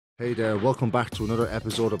Hey there, welcome back to another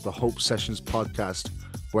episode of the Hope Sessions podcast,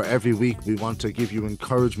 where every week we want to give you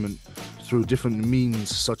encouragement through different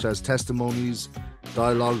means, such as testimonies,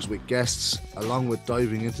 dialogues with guests, along with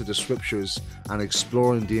diving into the scriptures and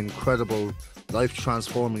exploring the incredible, life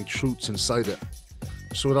transforming truths inside it.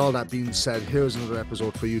 So, with all that being said, here's another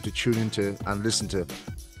episode for you to tune into and listen to.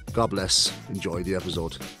 God bless. Enjoy the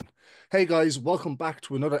episode. Hey guys, welcome back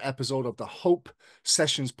to another episode of the Hope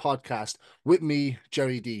Sessions podcast with me,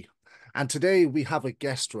 Jerry D. And today we have a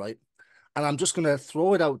guest, right? And I'm just going to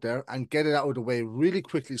throw it out there and get it out of the way really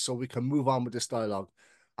quickly so we can move on with this dialogue.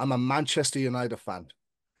 I'm a Manchester United fan.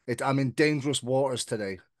 I'm in dangerous waters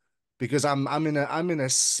today because I'm in a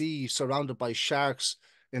sea surrounded by sharks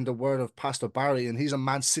in the word of Pastor Barry, and he's a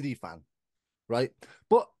Man City fan, right?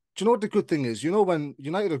 But do you know what the good thing is? You know, when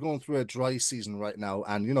United are going through a dry season right now,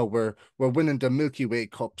 and we're winning the Milky Way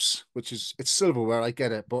cups, which is it's silverware, I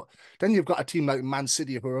get it. But then you've got a team like Man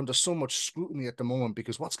City who are under so much scrutiny at the moment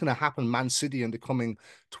because what's going to happen, Man City, in the coming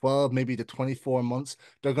 12, maybe the 24 months,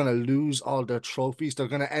 they're going to lose all their trophies. They're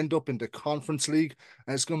going to end up in the Conference League,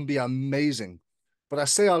 and it's going to be amazing. But I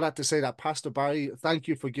say all that to say that, Pastor Barry, thank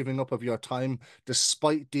you for giving up of your time,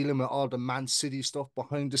 despite dealing with all the Man City stuff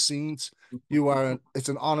behind the scenes. It's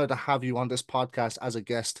an honor to have you on this podcast as a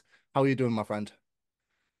guest. How are you doing, my friend?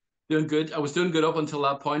 Doing good. I was doing good up until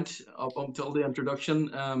that point, up until the introduction.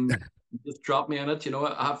 Just dropped me in it.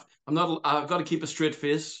 I've got to keep a straight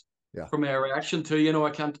face Yeah, for my reaction to.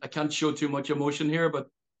 I can't show too much emotion here, but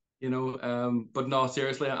but no,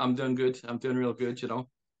 seriously, I'm doing good. I'm doing real good.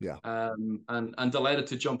 yeah. And delighted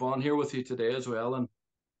to jump on here with you today as well. And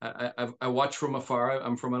I watch from afar.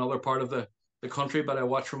 I'm from another part of the country, but I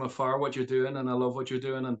watch from afar what you're doing, and I love what you're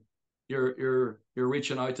doing. And you're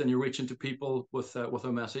reaching out and you're reaching to people with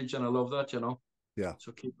a message, and I love that. Yeah.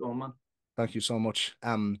 So keep going, man. Thank you so much.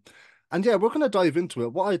 And yeah, we're gonna dive into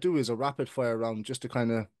it. What I do is a rapid fire round just to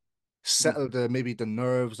kind of Mm. settle the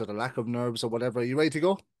nerves or the lack of nerves or whatever. Are you ready to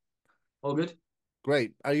go? All good.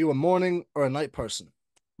 Great. Are you a morning or a night person?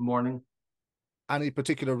 Morning. Any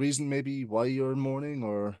particular reason maybe why you're morning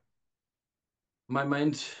or My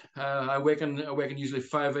mind, I waken usually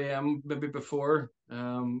 5 a.m. maybe before.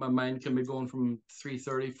 My mind can be going from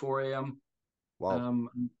 3:30, 4 a.m. wow.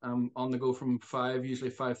 I'm on the go from 5, usually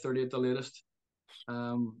 5:30 at the latest.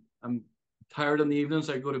 I'm tired in the evenings.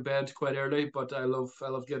 I go to bed quite early, but I love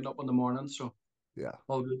getting up in the morning. So Yeah.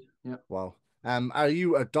 all good. Yeah. Wow. Are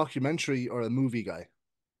you a documentary or a movie guy?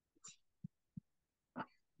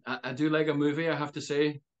 I do like a movie, I have to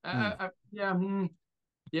say. Hmm. Yeah,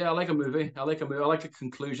 yeah, I like a movie. I like a movie. I like a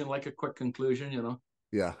conclusion, like a quick conclusion.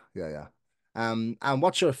 Yeah, yeah, yeah. And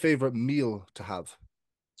what's your favorite meal to have?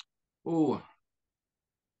 Oh,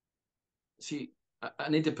 see, I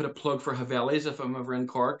need to put a plug for Haveli's if I'm ever in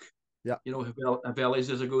Cork. Yeah. Haveli's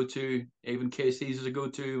is a go-to. Even Casey's is a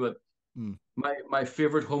go-to. But Hmm. my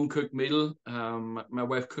favorite home cooked meal, my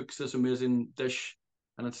wife cooks this amazing dish,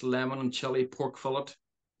 and it's lemon and chili pork fillet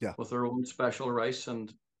Yeah. with her own special rice,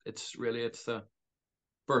 and it's the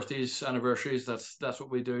birthdays, anniversaries. That's what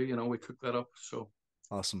we do. We cook that up. So,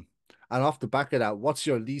 Awesome. And off the back of that, what's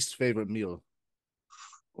your least favorite meal?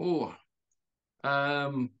 oh,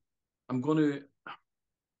 um, I'm going to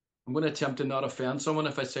I'm going to attempt to not offend someone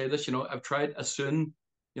if I say this. I've tried asun,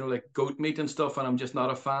 like goat meat and stuff, and I'm just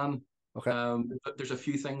not a fan. Okay. But there's a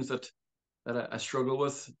few things that I struggle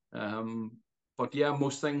with. But yeah,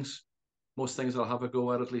 most things I'll have a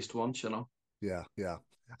go at least once. Yeah, yeah.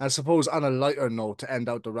 I suppose on a lighter note to end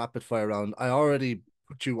out the rapid fire round, I already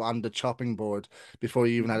put you on the chopping board before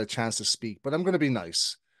you even had a chance to speak, but I'm going to be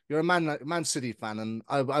nice. You're a Man City fan, and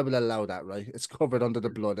I will allow that, right? It's covered under the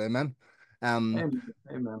blood, amen. Um, Amen.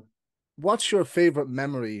 Amen. what's your favorite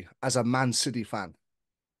memory as a Man City fan?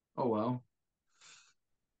 Oh well.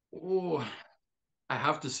 Oh, I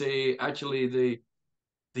have to say, actually,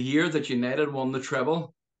 the year that United won the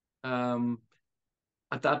treble, um,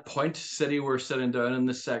 at that point, City were sitting down in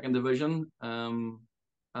the second division,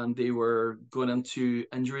 and they were going into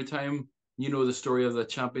injury time. You know the story of the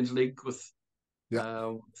Champions League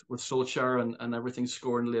Yeah, with Solskjaer and everything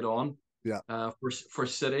scoring late on. yeah. For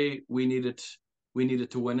City, we needed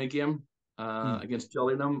to win a game Mm, against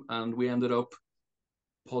Gillingham, and we ended up.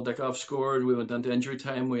 Paul Dickov scored. We went into injury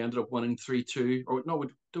time. We ended up winning 3-2. Or no, we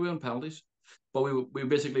win penalties? But we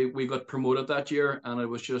basically we got promoted that year, and it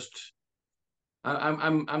was just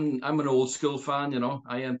I'm an old school fan.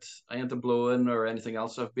 I ain't a blow in or anything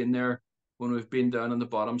else. I've been there when we've been down in the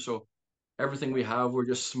bottom. So everything we have, we're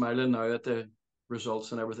just smiling now at the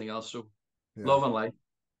results and everything else. So yeah. love and light.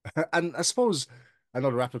 And I suppose I know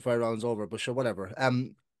the rapid fire round's over, but sure, whatever.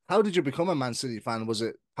 How did you become a Man City fan? Was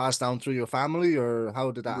it passed down through your family, or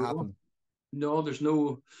how did that No, happen? no, there's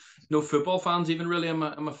no football fans even really in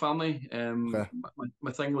my family. Okay.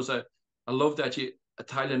 My thing was I loved actually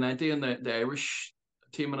Italia 90 and the Irish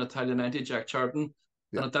team in Italia 90, Jack Charlton.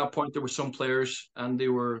 Yeah. And at that point there were some players and they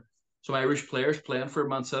were some Irish players playing for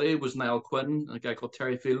Man City. It was Niall Quinn and a guy called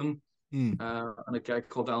Terry Phelan, Hmm. and a guy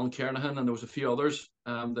called Alan Kernahan, and there was a few others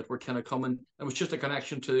that were kind of coming. It was just a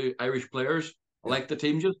connection to Irish players. I Yeah. liked the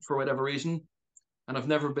team just for whatever reason. And I've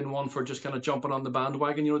never been one for just kind of jumping on the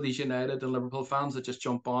bandwagon. You know, these United and Liverpool fans that just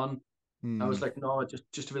jump on. I Hmm. was like, no,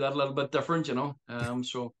 just to be that little bit different, you know.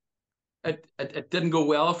 So it didn't go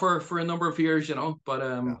well for a number of years, you know. But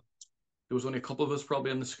Yeah. there was only a couple of us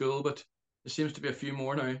probably in the school, but there seems to be a few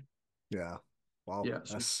more now. Yeah. Wow. Yeah,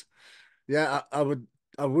 so That's yeah.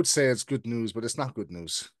 I would say it's good news, but it's not good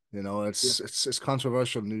news. You know, yeah, it's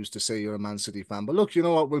controversial news to say you're a Man City fan. But look, you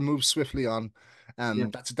know what? We'll move swiftly on. yeah,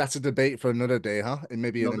 That's a debate for another day, huh? And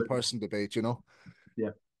maybe an another, in-person debate, you know.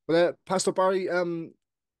 yeah, But Pastor Barry,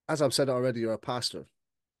 as I've said already, you're a pastor,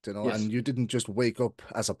 you know, yes, and you didn't just wake up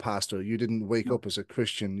as a pastor. You didn't wake no, up as a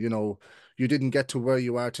Christian. You know, you didn't get to where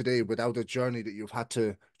you are today without a journey that you've had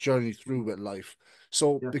to journey through with life.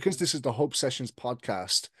 So, yeah, because this is the Hope Sessions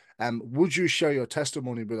podcast, would you share your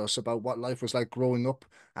testimony with us about what life was like growing up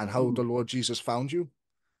and how the mhm, Lord Jesus found you?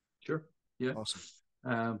 sure, yeah,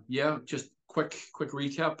 Awesome. yeah. Just quick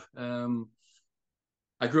recap.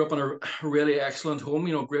 I grew up in a really excellent home,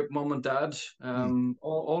 you know, great mom and dad, Mm,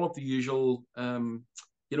 all of the usual,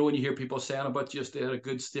 you know, when you hear people saying about just they had a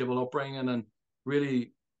good, stable upbringing and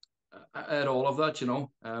really I had all of that, you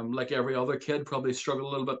know, like every other kid, probably struggled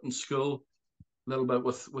a little bit in school, a little bit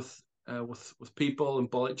with people and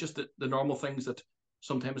bully, just the normal things that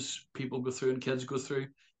sometimes people go through and kids go through,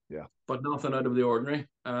 yeah. but nothing out of the ordinary.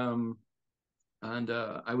 And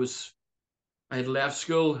I had left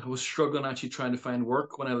school. I was struggling actually trying to find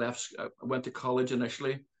work when I left. I went to college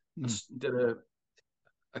initially and Mm, did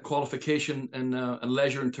a qualification in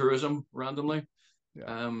leisure and tourism randomly,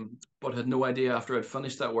 yeah. but had no idea after I'd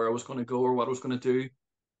finished that where I was going to go or what I was going to do.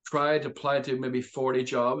 Tried, applied to maybe 40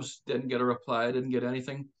 jobs, didn't get a reply, didn't get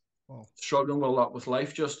anything. Oh, Struggling a lot with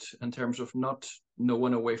life just in terms of not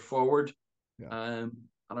knowing a way forward. yeah. And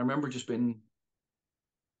I remember just being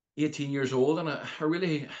 18 years old, and I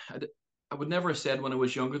really, I would never have said when I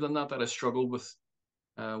was younger than that I struggled with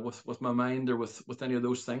my mind or with any of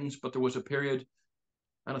those things. But there was a period,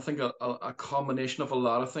 and I think a combination of a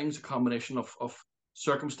lot of things, a combination of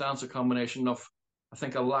circumstance, a combination of I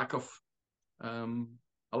think um,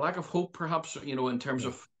 a lack of hope, perhaps you know, in terms Yeah.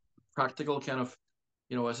 of practical kind of,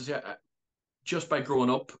 you know, as I say, just by growing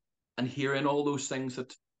up and hearing all those things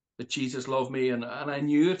that Jesus loved me and I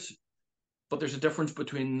knew it, but there's a difference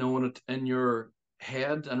between knowing it in your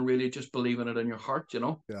head and really just believing it in your heart, you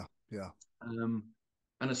know. Yeah. Yeah. Um,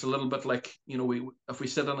 and it's a little bit like you know we if we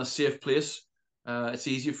sit in a safe place, it's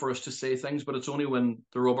easy for us to say things, but it's only when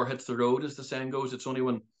the rubber hits the road, as the saying goes. It's only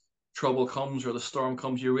when trouble comes or the storm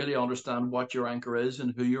comes you really understand what your anchor is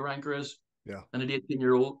and who your anchor is. Yeah. And at 18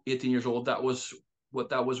 years old, that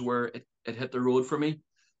was where it hit the road for me.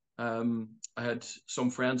 I had some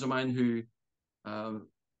friends of mine who, um,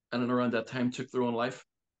 in and around that time, took their own life,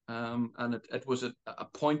 and it was a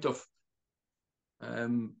point of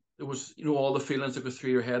it was you know all the feelings that go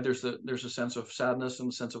through your head. There's a sense of sadness and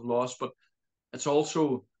a sense of loss, but it's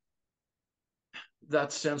also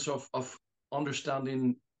that sense of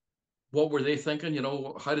understanding what were they thinking. You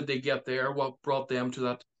know, how did they get there? What brought them to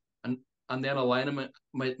that? And and then aligning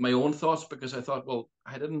my own thoughts because I thought, well,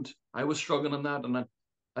 I was struggling in that,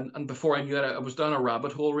 and before I knew it, I was down a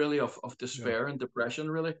rabbit hole really of Yeah. despair and depression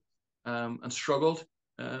really, and struggled.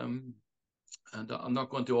 Um, and I'm not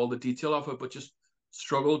going to all the detail of it, but just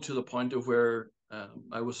struggled to the point of where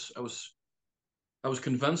I was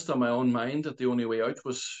convinced in my own mind that the only way out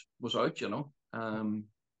was out, you know,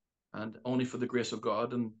 and only for the grace of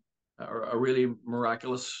God and a really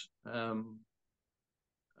miraculous.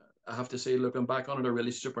 I have to say, looking back on it, a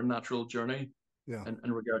really supernatural journey Yeah.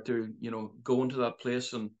 in regard to you know going to that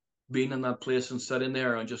place and being in that place and sitting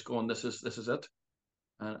there and just going, this is it,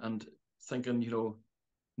 and thinking, you know,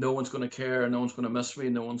 no one's going to care, no one's going to miss me,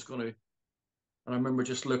 no one's going to. And I remember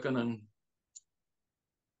just looking and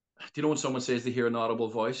do you know when someone says they hear an audible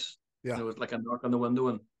voice? Yeah. You know, it's like a knock on the window,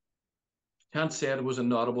 and can't say it was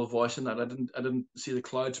an audible voice in that. I didn't see the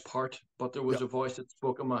clouds part, but there Yeah. was a voice that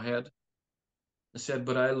spoke in my head. It said,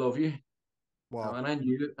 "But I love you," Wow. and I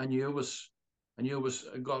knew it was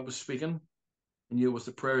God was speaking. I knew it was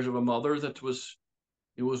the prayers of a mother that was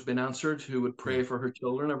it was being answered, who would Yeah. pray for her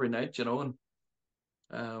children every night, you know,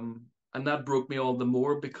 and that broke me all the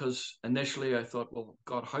more because initially I thought, well,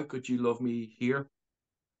 God, how could you love me here?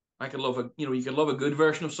 I could love you could love a good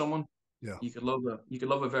version of someone. Yeah. You could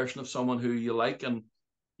love a version of someone who you like, and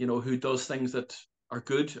who does things that are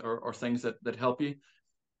good, or things that help you.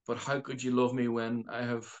 But how could you love me when I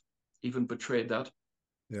have even betrayed that,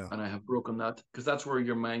 Yeah. and I have broken that? Because that's where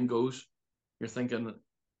your mind goes. You're thinking,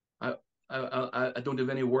 I, I don't have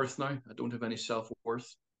any worth now. I don't have any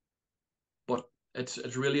self-worth. But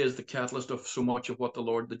it really is the catalyst of so much of what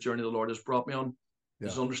the journey the Lord has brought me on, Yeah.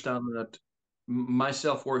 is understanding that my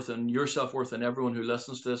self-worth and your self-worth and everyone who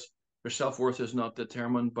listens to this, their self-worth is not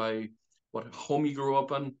determined by what home you grew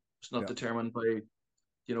up in. It's not Yeah. determined by,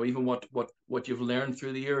 even what you've learned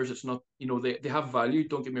through the years. It's not, they have value.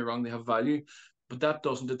 Don't get me wrong, they have value, but that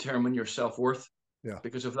doesn't determine your self-worth. Yeah.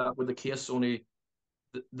 Because if that were the case, only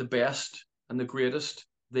the best and the greatest,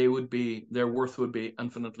 their worth would be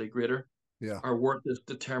infinitely greater. Yeah. Our worth is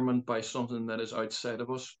determined by something that is outside of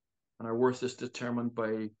us, and our worth is determined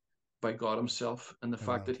by God Himself, and the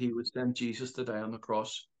fact Amen. that He would send Jesus to die on the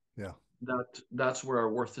cross. Yeah. That's where our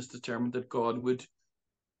worth is determined. That God would.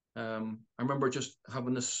 I remember just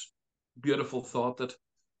having this beautiful thought that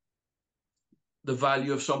the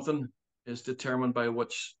value of something is determined by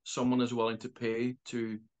what someone is willing to pay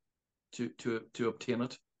to obtain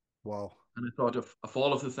it. Wow. And I thought of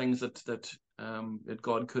all of the things that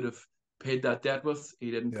God could have paid that debt with.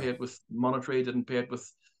 He didn't Yeah. pay it with monetary. He didn't pay it with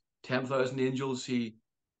 10,000 angels.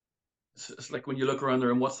 It's like when you look around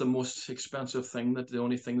there, and what's the most expensive thing? That the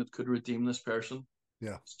only thing that could redeem this person,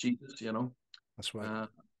 Yeah. it's Jesus. That's right.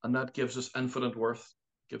 And that gives us infinite worth,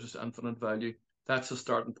 gives us infinite value. That's the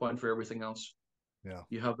starting point for everything else. Yeah.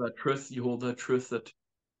 You have that truth. You hold that truth that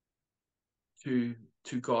to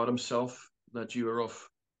God Himself, that you are of,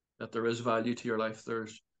 that there is value to your life.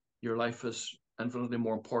 Your life is infinitely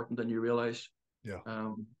more important than you realize. Yeah.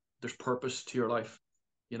 There's purpose to your life.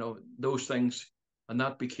 Those things, and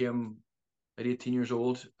that became at 18 years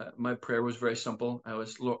old. My prayer was very simple. I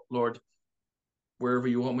was, Lord, wherever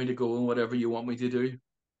you want me to go and whatever you want me to do,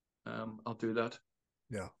 I'll do that.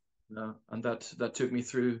 Yeah. And that took me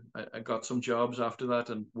through. I got some jobs after that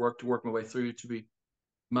and worked my way through to be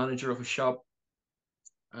manager of a shop.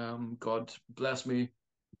 God bless me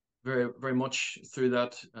very, very much through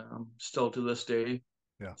that. Still to this day,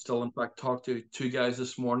 Yeah. still in fact talked to two guys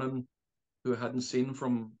this morning who I hadn't seen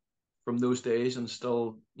from those days, and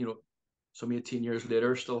still, some 18 years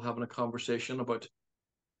later, still having a conversation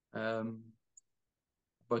um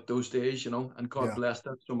about those days, and God Yeah. blessed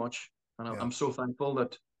that so much. And Yeah. I'm so thankful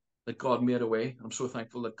that God made a way. I'm so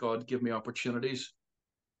thankful that God gave me opportunities.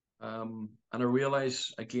 And I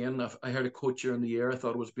realize again, I heard a quote during the year. I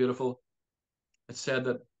thought it was beautiful. It said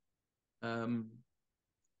that um,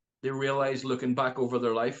 they realized, looking back over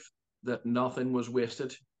their life, that nothing was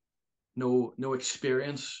wasted. No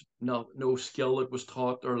experience, no skill that was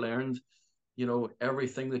taught or learned.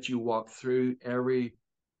 Everything that you walked through,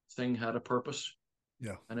 everything had a purpose.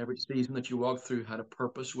 Yeah. And every season that you walked through had a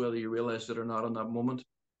purpose, whether you realized it or not in that moment.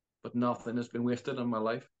 But nothing has been wasted in my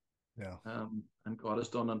life. Yeah. And God has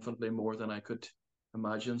done infinitely more than I could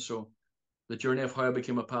imagine. So the journey of how I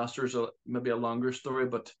became a pastor is maybe a longer story,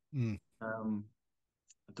 but Mm.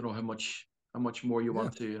 I don't know how much more you Yeah.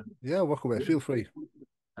 want to. Yeah. Walk away. Feel free.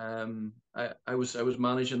 I was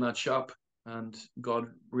managing that shop, and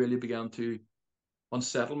God really began to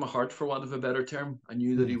unsettle my heart, for want of a better term. I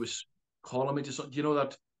knew that Mm. He was calling me to something. You know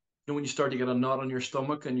that, when you start to get a knot on your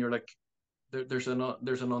stomach, and you're like, there's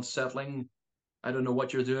an unsettling. I don't know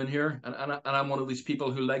what you're doing here, and I'm one of these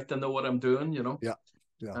people who like to know what I'm doing. Yeah.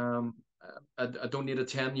 Yeah. Um, I don't need a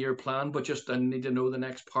 10-year plan, but just I need to know the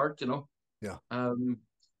next part. Yeah.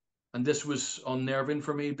 And this was unnerving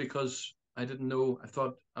for me because I didn't know. I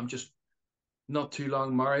thought, I'm just not too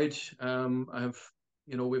long married. I have,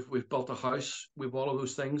 we've built a house, we've all of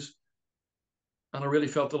those things, and I really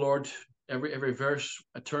felt the Lord. Every verse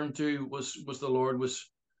I turned to was the Lord was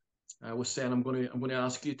saying, I'm going to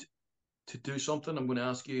ask you to do something. I'm going to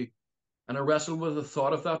ask you, and I wrestled with the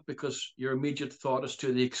thought of that, because your immediate thought is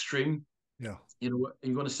to the extreme. Yeah. You're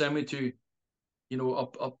going to send me to,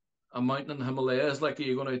 up a mountain in the Himalayas, like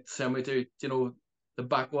you're going to send me to, the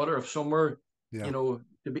backwater of somewhere, Yeah.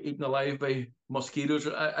 to be eaten alive by mosquitoes.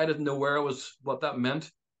 I didn't know what that meant.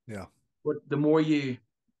 Yeah. But the more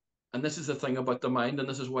and this is the thing about the mind, and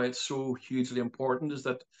this is why it's so hugely important, is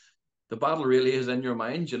that the battle really is in your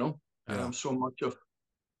mind. Yeah. So much of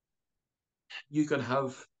you can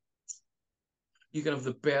have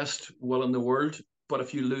the best will in the world, but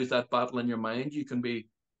if you lose that battle in your mind, you can be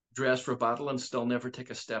dressed for battle and still never take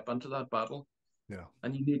a step into that battle. Yeah.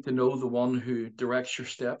 And you need to know the one who directs your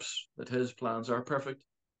steps, that His plans are perfect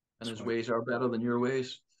and That's His right. ways are better than your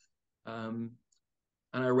ways. Um,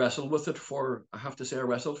 and I wrestled with it I have to say, I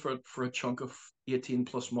wrestled for a chunk of 18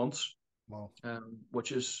 plus months. Wow.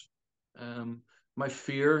 Which is my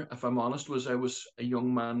fear, if I'm honest, was I was a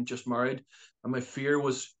young man just married, and my fear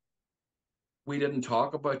was we didn't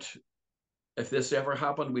talk about if this ever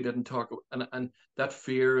happened. We didn't talk, and that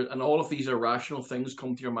fear and all of these irrational things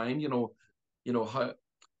come to your mind.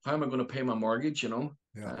 How am I going to pay my mortgage? Yeah.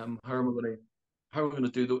 How am I going to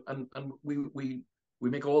do the and we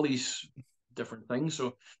make all these different things.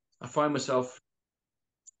 So I find myself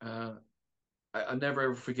uh, I never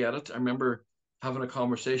ever forget it. I remember having a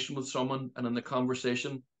conversation with someone, and in the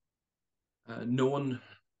conversation, knowing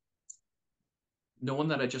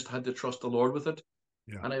that I just had to trust the Lord with it.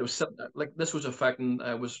 Yeah. And I was sitting like this was affecting.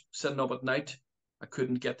 I was sitting up at night. I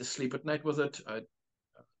couldn't get to sleep at night with it. I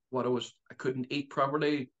couldn't eat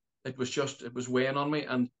properly. It was weighing on me,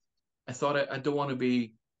 and I thought I don't want to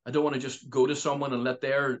be. I don't want to just go to someone and let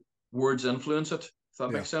their words influence it. If that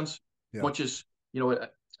Yeah. makes sense. Yeah. Much as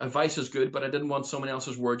advice is good, but I didn't want someone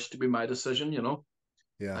else's words to be my decision.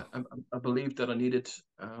 Yeah. I believed that I needed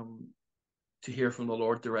to hear from the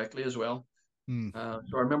Lord directly as well. Mm.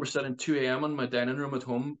 So I remember sitting 2 a.m. in my dining room at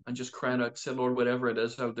home and just crying out, say, Lord, whatever it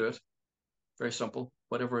is, I'll do it. Very simple.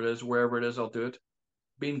 Whatever it is, wherever it is, I'll do it.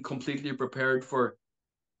 Being completely prepared for,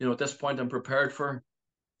 at this point, I'm prepared for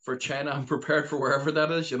China. I'm prepared for wherever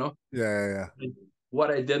that is. Yeah. Yeah. And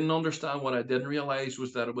what I didn't understand, what I didn't realize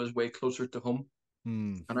was that it was way closer to home.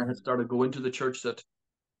 Mm. And I had started going to the church that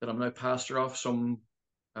I'm now pastor of some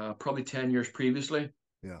probably 10 years previously.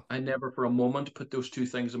 Yeah. I never for a moment put those two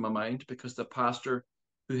things in my mind because the pastor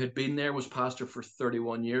who had been there was pastor for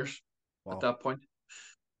 31 years at Wow. that point.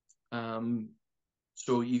 Um,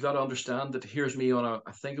 so you got to understand that here's me I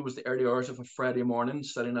think it was the early hours of a Friday morning,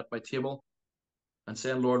 sitting at my table and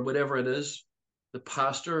saying, Lord, whatever it is. The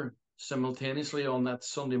pastor simultaneously on that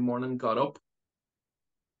Sunday morning got up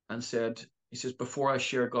and said, he says, before I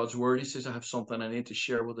share God's word, he says, I have something I need to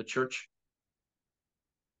share with the church.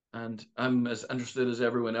 And I'm as interested as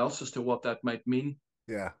everyone else as to what that might mean.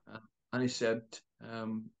 Yeah. And he said,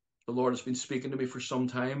 the Lord has been speaking to me for some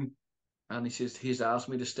time. And he says, he's asked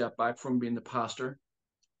me to step back from being the pastor.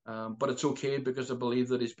 But it's okay because I believe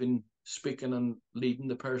that he's been speaking and leading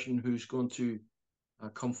the person who's going to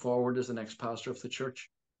come forward as the next pastor of the church.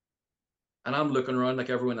 And I'm looking around like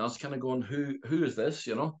everyone else, kind of going, who is this,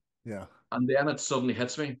 Yeah. And then it suddenly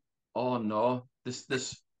hits me, oh no,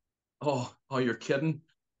 oh, you're kidding.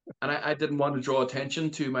 And I didn't want to draw attention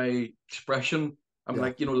to my expression. I'm Yeah.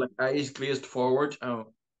 like, like eyes glazed forward.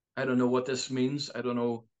 I don't know what this means. I don't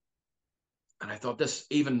know. And I thought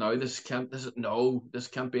even now, this can't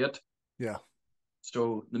be it. Yeah.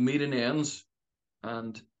 So the meeting ends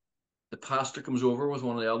and the pastor comes over with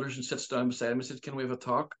one of the elders and sits down beside me and says, can we have a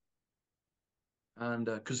talk? And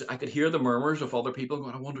because I could hear the murmurs of other people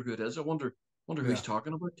going, I wonder who it is. I wonder who Yeah. he's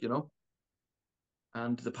talking about.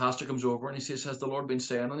 And the pastor comes over and he says, has the Lord been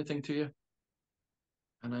saying anything to you?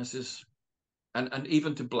 And I says, and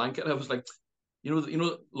even to blanket, I was like,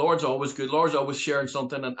 Lord's always good. Lord's always sharing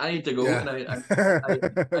something, and I need to go. Yeah. And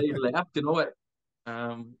I left,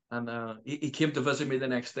 and he came to visit me the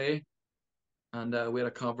next day, and we had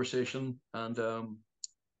a conversation. And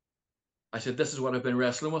I said, "This is what I've been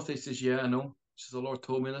wrestling with." He says, "Yeah, I know." He says, "The Lord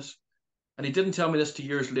told me this," and he didn't tell me this 2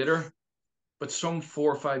 years later, but some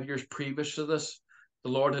 4 or 5 years previous to this, the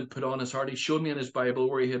Lord had put on his heart. He showed me in his Bible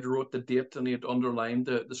where he had wrote the date and he had underlined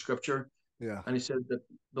the scripture. Yeah. And he said that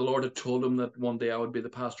the Lord had told him that one day I would be the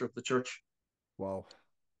pastor of the church. Wow.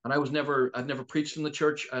 And I'd never preached in the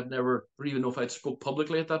church. I'd never even know if I'd spoke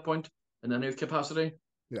publicly at that point in any capacity.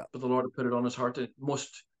 Yeah. But the Lord had put it on his heart. I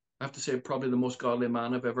have to say, probably the most godly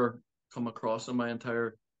man I've ever come across in my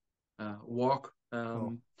entire walk.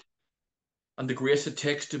 Oh. And the grace it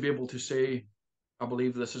takes to be able to say, I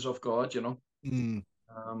believe this is of God. Mm.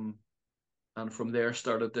 Um, and from there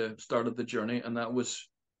started the journey. And that was,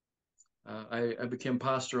 I became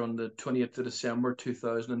pastor on the 28th of December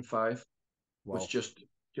 2005. Was Wow.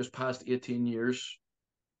 just past 18 years.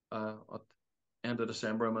 At end of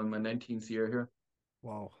December, I'm in my 19th year here,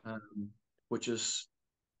 Wow. which is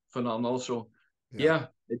phenomenal. So, Yeah. yeah,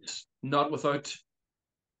 it's not without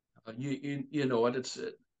you know it. It's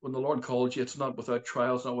when the Lord calls you, it's not without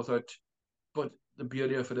trials, not without. But the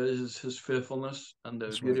beauty of it is His faithfulness, and the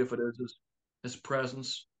That's beauty right. of it is His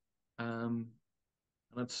presence. And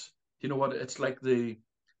it's you know what it's like I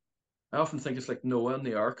often think it's like Noah and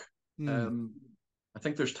the ark. Mm. Um, I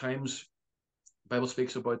think there's times the Bible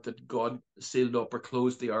speaks about that God sealed up or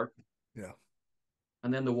closed the ark, Yeah.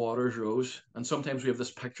 and then the waters rose. And sometimes we have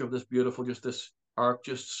this picture of this beautiful, just this ark,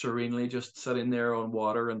 just serenely, just sitting there on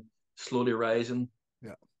water and slowly rising.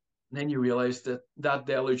 Yeah. And then you realize that that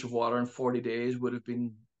deluge of water in 40 days would have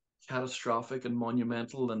been catastrophic and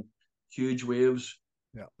monumental and huge waves.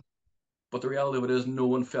 Yeah. But the reality of it is, no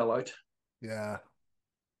one fell out. Yeah.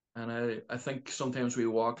 And I think sometimes we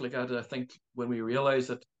walk like that. I think when we realize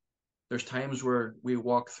that there's times where we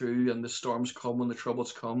walk through and the storms come and the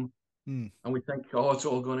troubles come, Mm. and we think, oh, it's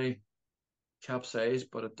all going to capsize,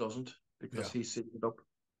 but it doesn't because Yeah. He set it up,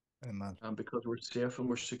 Amen. and because we're safe and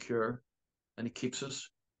we're secure, and He keeps us.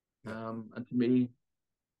 Yeah. And to me,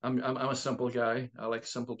 I'm a simple guy. I like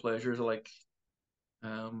simple pleasures. I like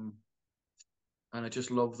um, and I just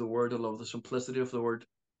love the word. I love the simplicity of the word.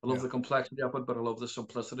 I love Yeah. the complexity of it, but I love the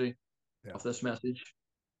simplicity Yeah. of this message,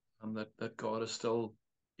 and that God is still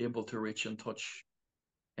able to reach and touch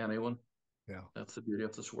anyone. Yeah. That's the beauty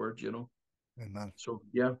of this word, you know. Amen. So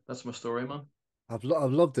yeah, that's my story, man. I've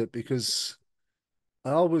loved it because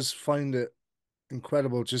I always find it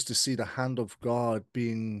incredible just to see the hand of God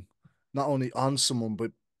being not only on someone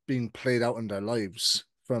but being played out in their lives.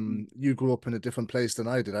 Mm. From you grew up in a different place than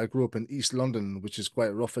I did. I grew up in East London, which is quite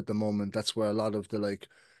rough at the moment. That's where a lot of the like,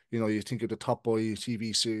 you think of the Top Boy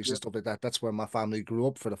TV series and Yeah. stuff like that. That's where my family grew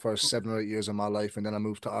up for the first Okay. 7 or 8 years of my life, and then I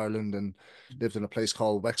moved to Ireland and lived in a place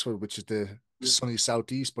called Wexford, which is the Yeah. sunny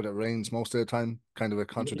southeast, but it rains most of the time. Kind of a Yeah.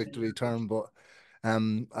 contradictory term, but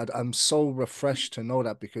I'm so refreshed to know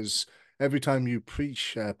that because every time you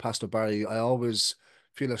preach, Pastor Barry, I always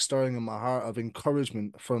feel a stirring in my heart of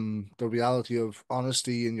encouragement from the reality of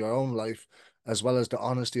honesty in your own life, as well as the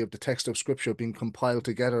honesty of the text of Scripture being compiled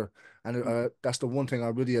together. And Mm. that's the one thing I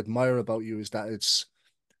really admire about you is that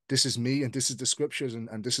this is me and this is the Scriptures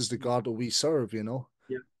and this is the Mm. God that we serve. Yeah.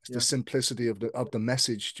 It's the Yeah. simplicity of the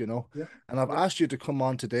message. Yeah. And I've Yeah. asked you to come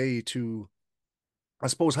on today to I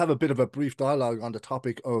suppose, have a bit of a brief dialogue on the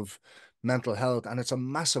topic of mental health. And it's a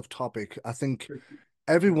massive topic. I think Yeah.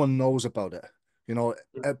 everyone knows about it, you know,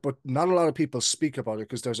 Yeah. but not a lot of people speak about it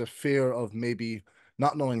because there's a fear of maybe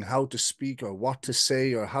not knowing how to speak or what to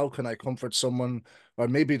say or how can I comfort someone, or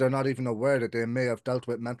maybe they're not even aware that they may have dealt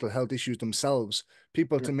with mental health issues themselves.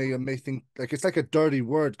 People Yeah. to me may think like it's like a dirty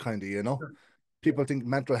word, kind of. Sure. Yeah. People think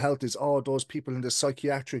mental health is all those people in the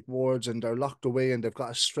psychiatric wards and they're locked away and they've got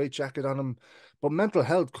a straitjacket on them. But mental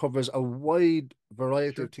health covers a wide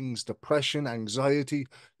variety Sure. of things: depression, anxiety,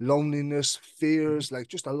 loneliness, Mm-hmm. fears, like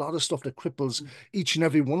just a lot of stuff that cripples Mm. each and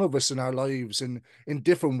every one of us in our lives in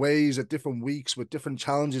different ways at different weeks with different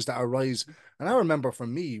challenges that arise. And I remember for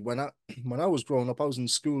me, when I was growing up, I was in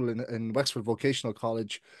school in Wexford Vocational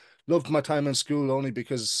College. Loved my time in school only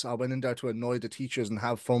because I went in there to annoy the teachers and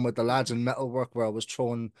have fun with the lads in metalwork, where I was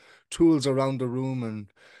throwing tools around the room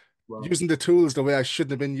and Wow. using the tools the way I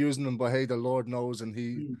shouldn't have been using them. But hey, the Lord knows, and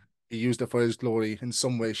Mm. he used it for His glory in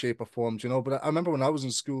some way, shape, or form. But I remember when I was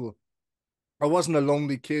in school, I wasn't a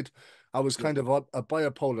lonely kid. I was Yeah. kind of a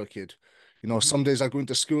bipolar kid. Mm-hmm. Some days I go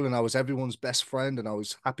into school and I was everyone's best friend and I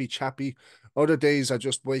was happy chappy. Other days I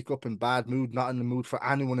just wake up in bad mood, not in the mood for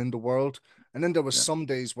anyone in the world. And then there was Yeah. some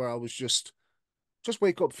days where I was just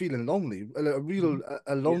wake up feeling lonely, a Mm-hmm. real a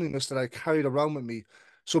Yeah. loneliness that I carried around with me.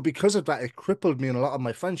 So because of that, it crippled me in a lot of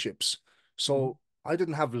my friendships. Mm-hmm. So I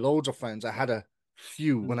didn't have loads of friends. I had a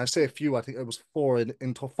few. When Mm. I say a few, I think it was four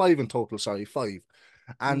five in total. Sorry, five.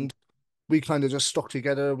 Mm. And we kind of just stuck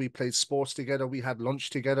together. We played sports together. We had lunch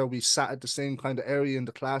together. We sat at the same kind of area in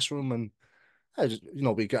the classroom, and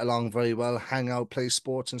we get along very well, hang out, play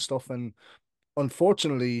sports and stuff. And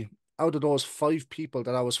unfortunately, out of those five people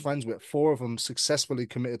that I was friends with, four of them successfully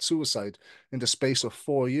committed suicide in the space of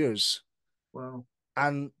 4 years. Wow.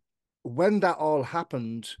 And when that all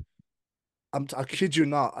happened, I kid you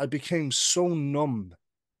not, I became so numb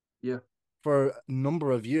Yeah. for a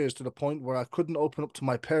number of years to the point where I couldn't open up to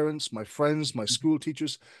my parents, my friends, my Mm-hmm. school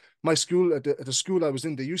teachers. My school at the school I was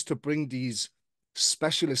in, they used to bring these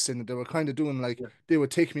specialists in. They were kind of doing like Yeah. they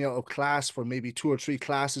would take me out of class for maybe 2 or 3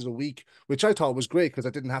 classes a week, which I thought was great because I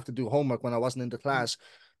didn't have to do homework when I wasn't in the Mm. class.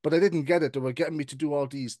 But I didn't get it. They were getting me to do all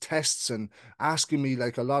these tests and asking me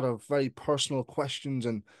like a lot of very personal questions,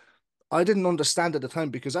 and I didn't understand at the time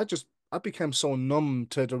because I became so numb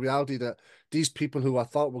to the reality that these people who I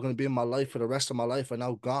thought were going to be in my life for the rest of my life are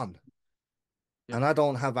now gone. Yeah. And I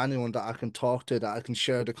don't have anyone that I can talk to that I can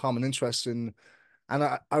share Yeah. the common interests in. And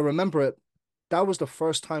I remember it, that was the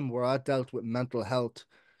first time where I dealt with mental health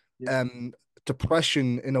Yeah. and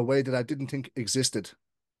depression in a way that I didn't think existed.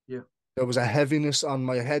 Yeah. There was a heaviness on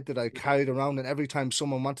my head that I Yeah. carried around, and every time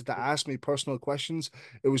someone wanted to ask me personal questions,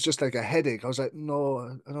 it was just like a headache. I was like,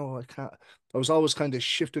 no, no, I can't. I was always kind of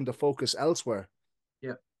shifting the focus elsewhere,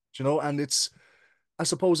 Yeah. and I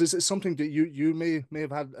suppose, is it something that you may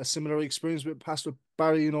have had a similar experience with, Pastor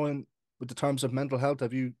Barry, in with the terms of mental health?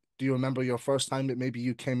 Do you remember your first time that maybe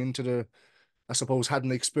you came into the, I suppose, had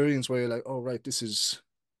an experience where you're like, oh right, this is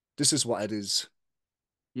what it is.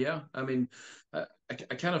 Yeah, I mean, I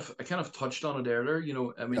kind of touched on it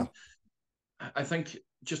earlier. I Yeah, mean, I think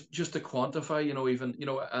just to quantify, even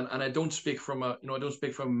and I don't speak from I don't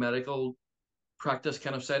speak from a medical practice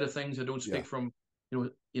kind of side of things. I don't yeah, speak from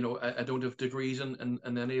I don't have degrees in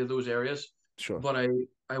any of those areas, sure. but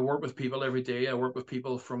I work with people every day. I work with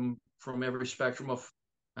people from every spectrum of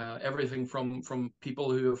everything from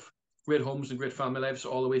people who have great homes and great family lives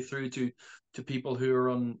all the way through to people who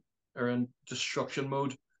are in destruction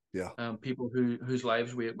mode, Yeah, people whose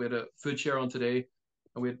lives we had a food share on today,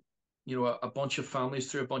 and we had a bunch of families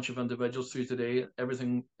through a bunch of individuals through today.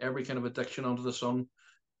 Every kind of addiction under the sun.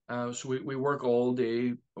 So we work all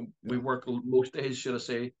day. We yeah, work most days, should I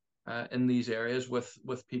say, in these areas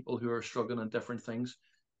with people who are struggling in different things.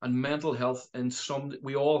 And mental health,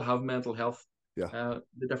 we all have mental health. yeah.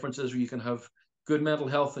 The difference is you can have good mental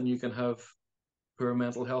health and you can have poor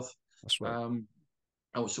mental health. That's right. Um,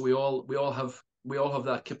 so we all have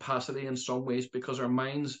that capacity in some ways because our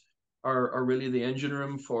minds are really the engine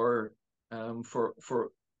room for um, for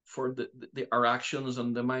for our actions,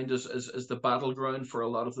 and the mind is the battleground for a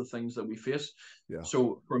lot of the things that we face. Yeah.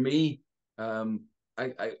 So for me,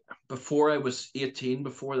 I before I was 18,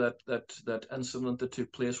 before that incident that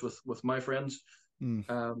took place with my friends, Mm,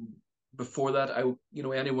 um, before that,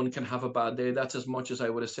 anyone can have a bad day. That's as much as I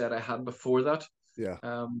would have said I had before that. yeah.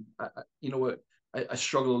 I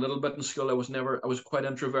struggled a little bit in school. I was quite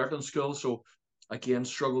introverted in school, so again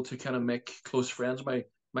struggled to kind of make close friends.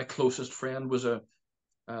 My closest friend was a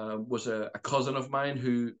cousin of mine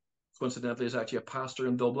who coincidentally is actually a pastor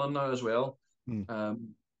in Dublin now as well. Mm,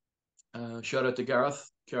 Um, Shout out to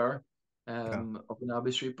Gareth Carr, yeah. up in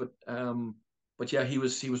Abbey Street, but yeah, he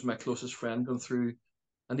was my closest friend going through,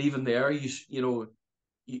 and even there,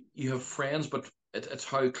 you have friends, but it's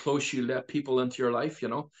how close you let people into your life,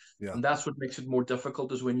 Yeah. and that's what makes it more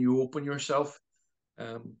difficult is when you open yourself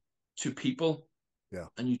um, to people Yeah.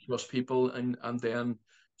 and you trust people, and then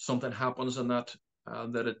something happens and that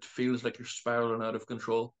it feels like you're spiraling out of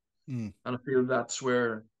control, Mm, and I feel that's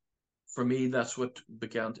where for me that's what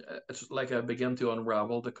it's like I began to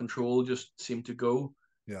unravel. The control just seemed to go,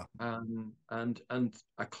 yeah. and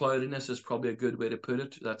a cloudiness is probably a good way to put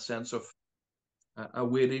it. That sense of a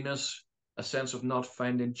weightiness, a sense of not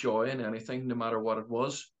finding joy in anything, no matter what it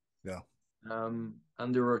was. Yeah. And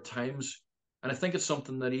there are times, and I think it's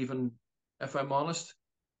something that even, if I'm honest,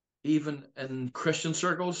 even in Christian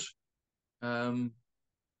circles, um,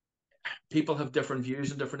 people have different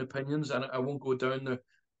views and different opinions, and I won't go down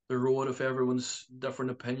the road of everyone's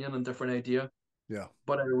different opinion and different idea. Yeah.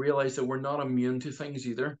 But I realize that we're not immune to things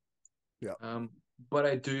either. Yeah. Um, but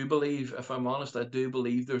I do believe, if I'm honest, I do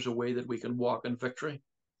believe there's a way that we can walk in victory.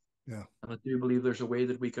 Yeah. And I do believe there's a way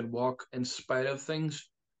that we can walk in spite of things,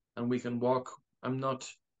 and we can walk. I'm not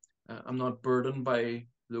burdened by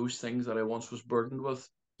those things that I once was burdened with.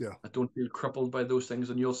 Yeah. I don't feel crippled by those things,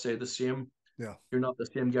 and you'll say the same. Yeah. You're not the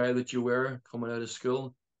same guy that you were coming out of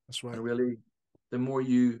school, That's right. and really, the more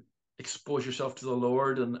you expose yourself to the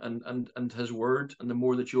Lord and His Word, and the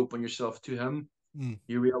more that you open yourself to Him, Mm,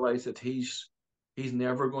 you realize that He's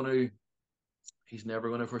never going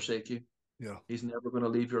to forsake you. yeah. He's never going to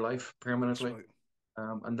leave your life That's permanently,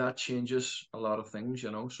 right. and that changes a lot of things.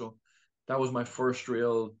 So that was my first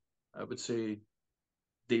real, I would say,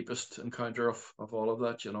 deepest encounter of all of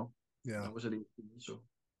that. And Yeah. that was at 18. So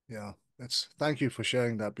Yeah. That's thank you for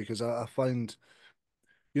sharing that because I find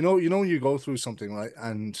when you go through something, right,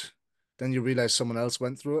 and then you realize someone else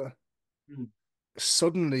went through it, mm,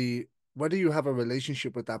 suddenly, whether you have a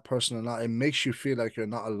relationship with that person or not, it makes you feel like you're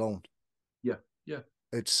not alone. yeah, yeah,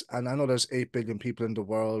 And I know there's 8 billion people in the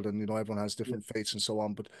world and everyone has yeah, different faiths and so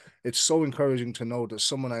on, but it's so encouraging to know that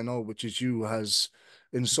someone I know, which is you, has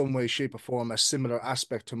in some way, shape, or form a similar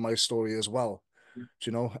aspect to my story as well.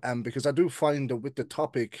 yeah, Because I do find that with the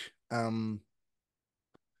topic,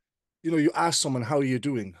 you ask someone how are you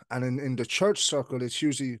doing, and in the church circle, it's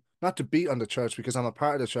usually not to beat on the church because I'm a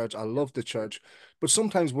part of the church. I yeah, love the yeah, church, but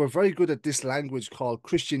sometimes we're very good at this language called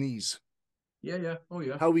Christianese. yeah, yeah. Oh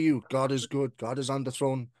yeah, How are you? God is good. God is on the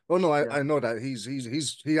throne. Oh no, yeah, I know that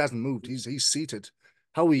he hasn't moved. He's seated.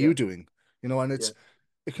 How are yeah, you doing? And yeah,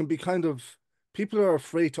 it can be kind of people are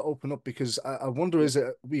afraid to open up because I wonder yeah, is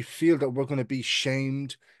it we feel that we're going to be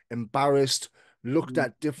shamed, embarrassed, looked mm,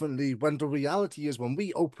 at differently when the reality is when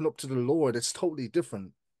we open up to the Lord, it's totally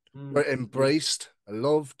different. We're mm, yeah, embraced,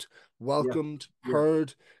 loved, yeah, welcomed, yeah,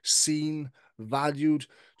 heard, seen, valued.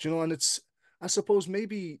 And it's I suppose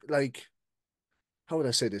maybe like how would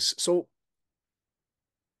I say this? So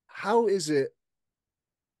how is it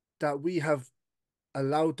that we have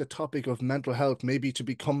allowed the topic of mental health maybe to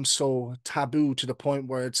become so taboo to the point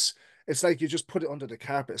where it's like you just put it under the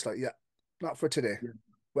carpet. It's like, yeah, not for today.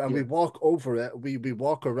 Yeah. And we Yeah. walk over it, we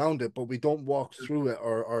walk around it, but we don't walk through it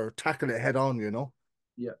or tackle it head on, you know?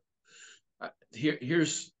 Yeah.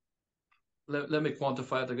 Here's let me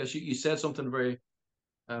quantify it. I guess you said something very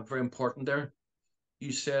important there.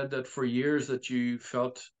 You said that for years that you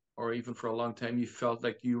felt, or even for a long time, you felt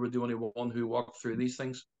like you were the only one who walked through these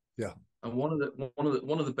things. Yeah, And one of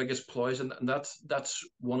the biggest ploys, and that's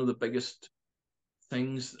one of the biggest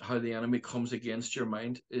things how the enemy comes against your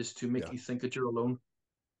mind is to make yeah, you think that you're alone.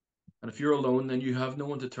 And if you're alone, then you have no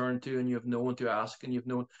one to turn to, and you have no one to ask, and you've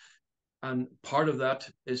no. And part of that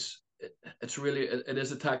is it's really it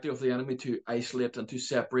is a tactic of the enemy to isolate and to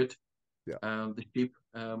separate yeah, the sheep.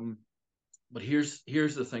 But here's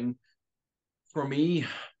the thing for me.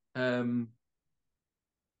 Um,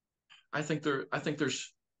 I think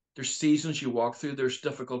there's seasons you walk through. There's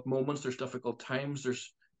difficult moments. There's difficult times.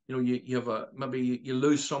 You have a maybe you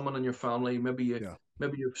lose someone in your family. yeah,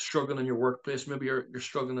 Maybe you're struggling in your workplace. Maybe you're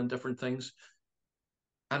struggling in different things.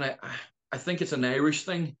 And I think it's an Irish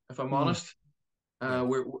thing, if I'm mm, honest. yeah,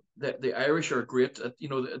 Where the Irish are great at,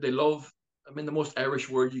 they love. I mean, the most Irish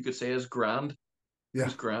word you could say is grand. yeah,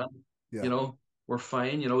 Who's grand? yeah, You know, we're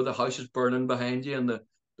fine. The house is burning behind you, and the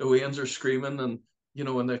Waynes are screaming, and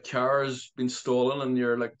and the car has been stolen, and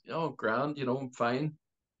you're like, oh, grand. I'm fine.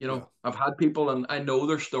 yeah, I've had people, and I know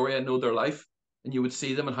their story, I know their life, and you would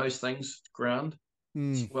see them and how's things grand.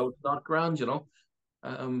 mm, Well, it's not grand.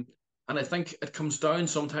 Um, and I think it comes down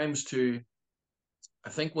sometimes to, I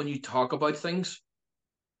think when you talk about things,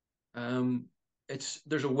 um,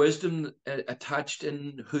 there's a wisdom attached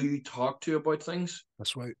in who you talk to about things.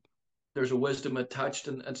 that's right. There's a wisdom attached,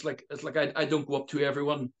 and it's like I don't go up to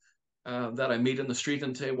everyone that I meet in the street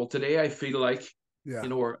and say, well, today I feel like, Yeah,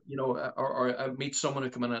 or I meet someone who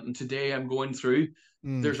come in and today I'm going through.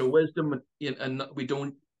 mm, There's a wisdom and we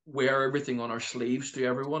don't wear everything on our sleeves to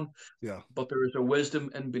everyone, yeah, but there is a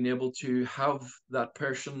wisdom in being able to have that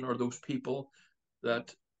person or those people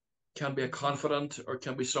that can be a confidant or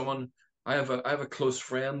can be someone. I have a close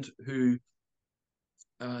friend who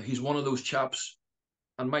he's one of those chaps,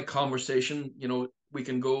 and my conversation, we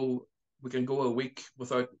can go a week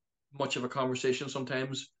without much of a conversation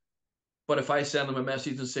sometimes. But if I send him a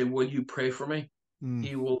message and say, "Will you pray for me?" mm,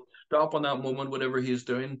 he will stop on that moment, whatever he's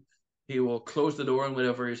doing. He will close the door and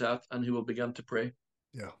whatever he's at, and he will begin to pray.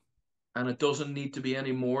 yeah, And it doesn't need to be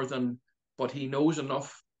any more than, but he knows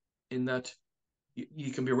enough in that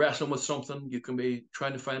you can be wrestling with something, you can be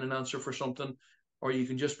trying to find an answer for something, or you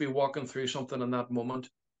can just be walking through something in that moment.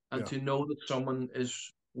 And yeah, to know that someone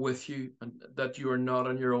is with you and that you are not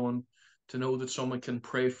on your own, to know that someone can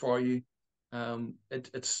pray for you,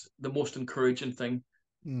 it's the most encouraging thing.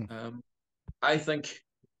 mm, Um, I think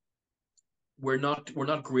we're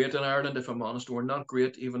not great in Ireland, if I'm honest. We're not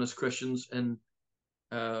great even as Christians, and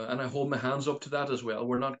I hold my hands up to that as well.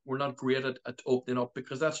 We're not great at opening up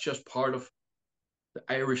because that's just part of the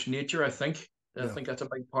Irish nature, I think. I yeah, think that's a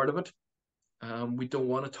big part of it. We don't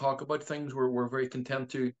want to talk about things. We're very content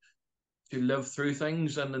to live through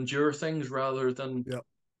things and endure things rather than. yeah,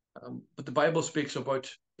 But the Bible speaks about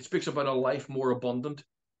a life more abundant,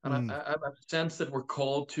 and I, mm, I, I sense that we're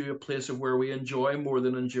called to a place of where we enjoy more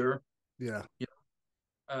than endure. yeah, You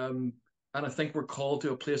and I think we're called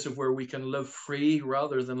to a place of where we can live free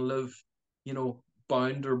rather than live,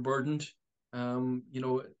 bound or burdened. Um, you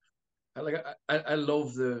know, I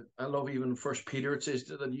love even First Peter. It says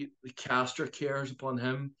that the caster cares upon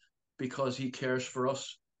him because he cares for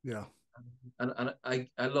us, yeah, and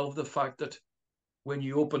I love the fact that when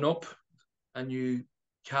you open up and you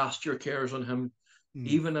cast your cares on him, mm,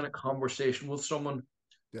 even in a conversation with someone,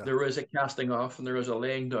 yeah, there is a casting off and there is a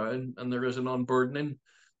laying down and there is an unburdening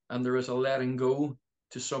and there is a letting go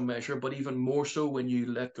to some measure, but even more so when you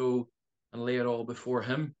let go and lay it all before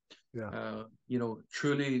him. yeah,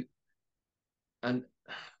 Truly, and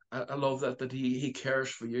I love that he cares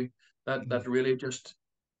for you. That mm, that really just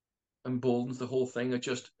emboldens the whole thing. It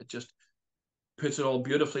just puts it all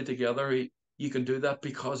beautifully together. You can do that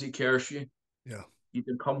because he cares for you. yeah, You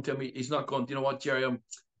can come to him. He's not going, you know what, Jerry,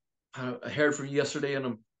 I heard from you yesterday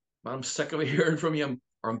and I'm sick of hearing from you,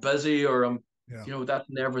 or I'm busy, or yeah, that's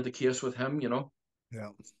never the case with him. yeah,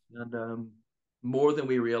 And more than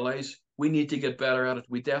we realize, we need to get better at it.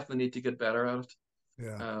 We definitely need to get better at it.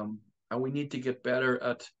 yeah, Um, and we need to get better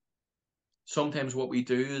at sometimes what we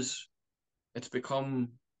do is it's become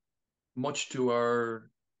much to our,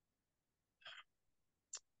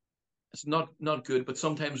 it's not good, but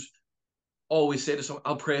sometimes always say to someone,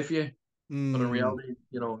 I'll pray for you. But in mm, reality,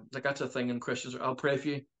 like that's a thing in Christians, I'll pray for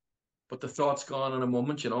you. but the thought's gone in a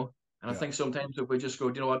moment, you know. And I Yeah. think sometimes if we just go,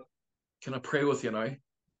 you know what, can I pray with you now?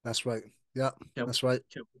 That's right. Yeah. Can, That's right.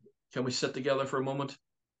 can, can we sit together for a moment?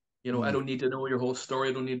 You know, I Mm, don't need to know your whole story.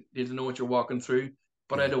 I don't need to know what you're walking through,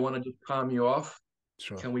 but I yeah. don't want to just palm you off.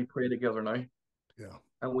 Sure. Can we pray together now? Yeah.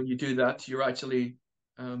 And when you do that, you're actually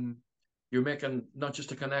um, you're making not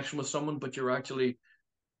just a connection with someone, but you're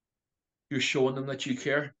showing them that you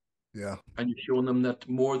care, Yeah. and you're showing them that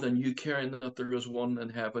more than you care, and that there is one in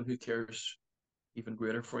heaven who cares even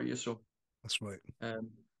greater for you. So, That's right. um,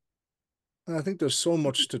 And I think there's so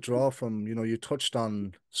much to draw from, you touched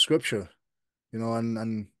on scripture,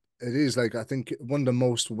 and it is like I think one of the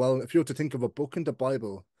most well, if you were to think of a book in the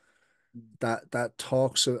Bible that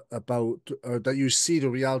talks about or that you see the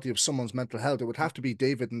reality of someone's mental health, it would have to be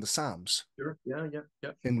David in the Psalms. sure, yeah, yeah,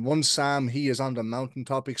 yeah, In one psalm, he is on the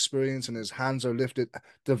mountaintop experience and his hands are lifted.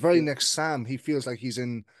 The very yeah, next psalm, he feels like he's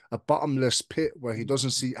in a bottomless pit where he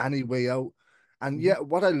doesn't see any way out. And mm-hmm. yet,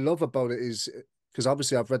 what I love about it is because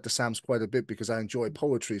obviously I've read the Psalms quite a bit because I enjoy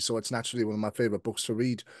poetry, so it's naturally one of my favorite books to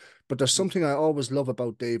read. But there's something I always love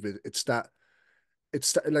about David. It's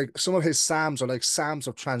like some of his psalms are like psalms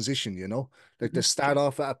of transition. Like they Mm-hmm. start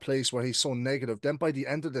off at a place where he's so negative, then by the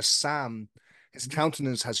end of the psalm, his Mm-hmm.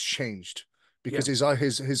 countenance has changed Yeah, because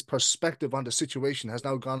his perspective on the situation has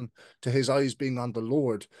now gone to his eyes being on the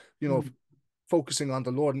Lord. You know, mm-hmm. focusing on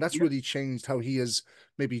the Lord, and that's Yeah, really changed how he has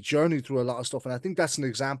maybe journeyed through a lot of stuff. And I think that's an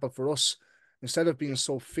example for us. Instead of being yeah,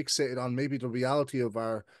 so fixated on maybe the reality of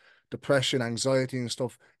our depression, anxiety, and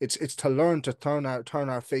stuff, it's to learn to turn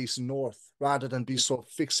our face north rather than be yeah, so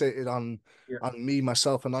fixated yeah, on me,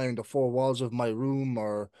 myself, and I in the four walls of my room,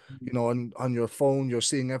 or mm-hmm. on your phone, you're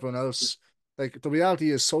seeing everyone Yeah. else. Like the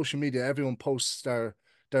reality is, social media, everyone posts their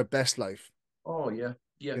best life. Oh yeah,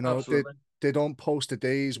 yeah, You know, they absolutely. they don't post the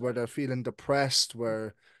days where they're feeling depressed,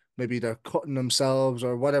 where maybe they're cutting themselves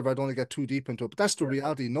or whatever. I don't want to get too deep into it, but that's the Yeah,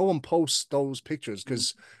 reality. No one posts those pictures mm-hmm.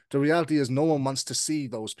 because the reality is no one wants to see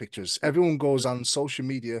those pictures. Yeah, Everyone goes right. on social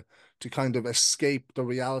media to kind of escape the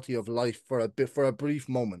reality of life for a brief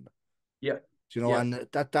moment. Yeah, yeah, And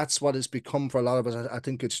that's what it's become for a lot of us. I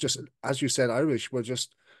think it's just, mm-hmm. as you said, Irish. We're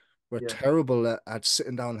Yeah, terrible at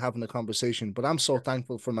sitting down and having a conversation. But I'm so yeah,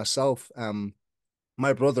 thankful for myself.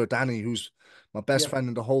 My brother Danny, who's my best yeah, friend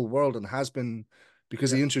in the whole world and has been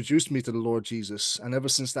because he yeah, introduced me to the Lord Jesus. And ever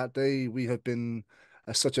since that day, we have been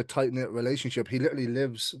such a tight-knit relationship. He literally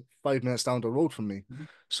lives 5 minutes down the road from me. mm-hmm.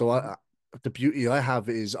 So Mm-hmm. the beauty I have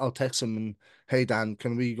is I'll text him and, hey, Dan,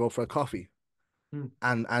 can we go for a coffee? Mm-hmm.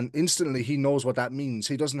 And instantly he knows what that means.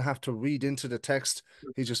 He doesn't have to read into the text.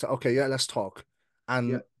 He's just okay, yeah, let's talk. Yeah, And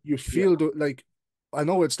you yeah, feel like I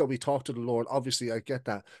know it's that we talk to the Lord. Obviously, I get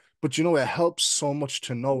that, but it helps so much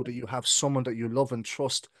to know yeah, that you have someone that you love and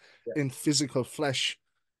trust yeah, in physical flesh,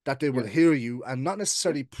 that they will yeah, hear you and not yeah.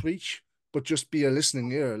 necessarily preach, but just be a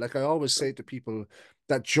listening ear. Like I always say to people,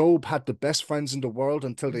 that Job had the best friends in the world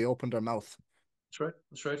until they opened their mouth, That's right.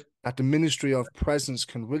 That's right. that the ministry of presence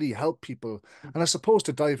can really help people. And I suppose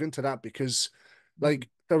to dive into that because Mm-hmm. like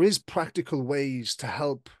there is practical ways to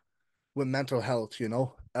help with mental health, Yeah.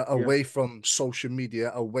 away from social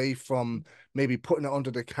media, away from maybe putting it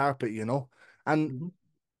under the carpet. And Mm-hmm.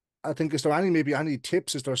 I think is there maybe any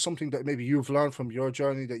tips? Is there something that maybe you've learned from your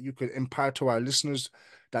journey that you could impart to our listeners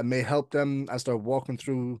that may help them as they're walking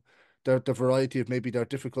through the variety of maybe their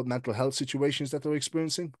difficult mental health situations that they're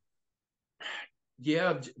experiencing?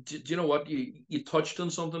 Yeah. Do you know what you touched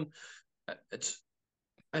on something? It's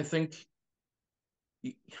I think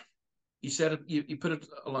you, you said it. You put it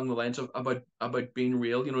along the lines of about being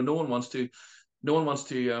real. You know, no one wants to no one wants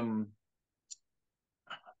to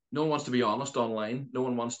be honest online. No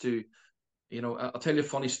one wants to. You know, I'll tell you a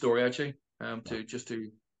funny story actually. Yeah, To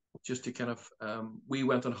kind of we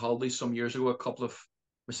went on holidays some years ago. A couple of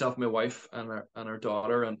myself, my wife, and our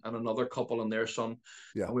daughter, and another couple and their son,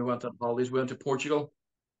 yeah, and we went on holidays. We went to Portugal.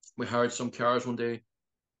 We hired some cars one day,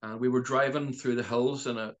 and we were driving through the hills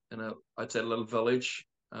in a I'd say a little village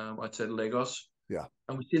outside Lagos, yeah.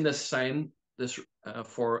 and we seen this sign this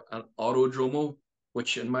for an autodromo,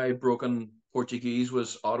 which in my broken Portuguese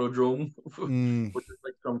was autodrome, Mm, which is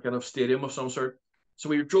like some kind of stadium of some sort. So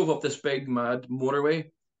we drove up this big mad motorway,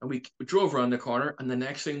 and we drove around the corner, and the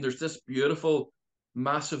next thing there's this beautiful,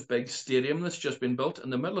 massive big stadium that's just been built in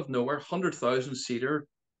the middle of nowhere, 100,000 seater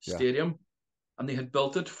yeah. stadium, and they had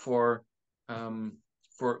built it um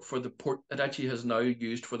for the port. It actually has now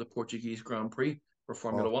used for the Portuguese Grand Prix for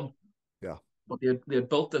Formula Oh, One. yeah. But they had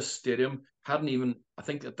built this stadium, hadn't even, I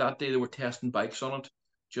think at that day they were testing bikes on it.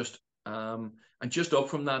 Just and just up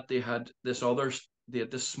from that they had this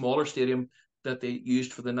smaller stadium that they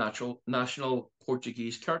used for the national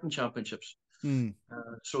Portuguese karting championships. Mm.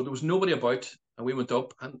 So there was nobody about, and we went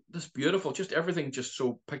up, and this beautiful, just everything just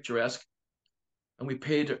so picturesque. And we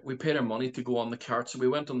paid our money to go on the carts. So we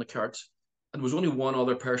went on the carts, and there was only one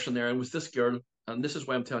other person there, and it was this girl. And this is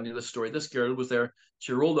why I'm telling you this story. This girl was there.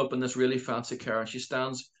 She rolled up in this really fancy car, and she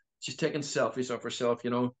stands. She's taking selfies of herself,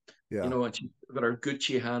 Yeah. and she's got her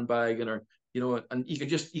Gucci handbag and her, and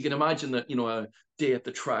you can imagine that, a day at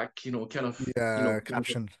the track, kind of, Yeah.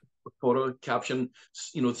 Caption. photo caption,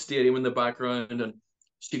 the stadium in the background, and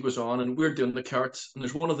she goes on, and we're doing the carts, and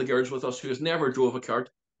there's one of the girls with us who has never drove a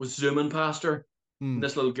cart, was zooming past her, and Mm.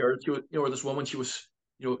 this little girl, or this woman, she was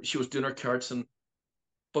doing her carts, and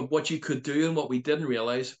but what you could do and what we didn't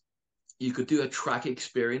realize, you could do a track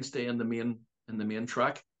experience day in the main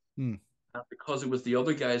track. Mm. And because it was the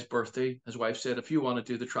other guy's birthday, his wife said, if you want to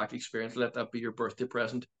do the track experience, let that be your birthday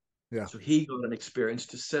present. Yeah. So he got an experience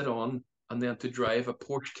to sit on and then to drive a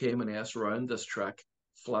Porsche Cayman S around this track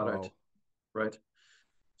flat out, Wow. right?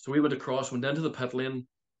 So we went across, went into the pit lane,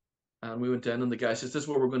 and we went in, and the guy says, this is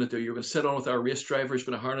what we're going to do. You're going to sit on with our race driver. He's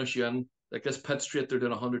going to harness you in. Like this pit straight, they're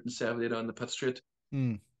doing 170 down the pit straight.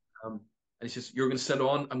 Mm. And he says, you're going to sit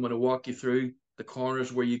on. I'm going to walk you through the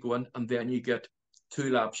corners where you go in, and then you get 2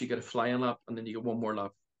 laps. You get a flying lap, and then you get one more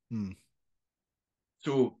lap. Mm.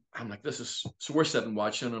 So I'm like, so we're sitting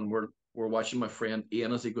watching, and we're watching my friend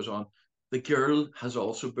Ian as he goes on. The girl has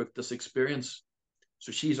also booked this experience.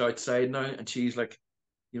 So she's outside now, and she's like,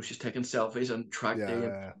 she's taking selfies and track day and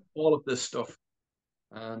Yeah. all of this stuff.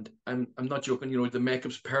 And I'm not joking, the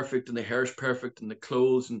makeup's perfect and the hair's perfect and the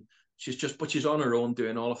clothes, and but she's on her own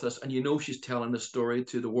doing all of this. And she's telling the story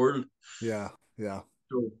to the world. Yeah. Yeah.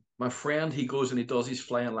 So my friend, he goes and he does his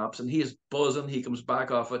flying laps, and he is buzzing. He comes back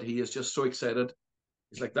off it. He is just so excited.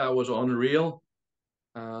 He's like, that was unreal.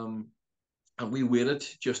 Um, and we waited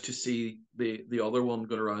just to see the other one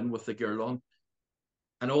go around with the girl on.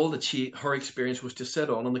 And all that her experience was to sit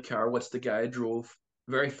on in the car whilst the guy drove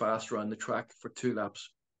very fast around the track for 2 laps.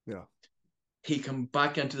 Yeah. He came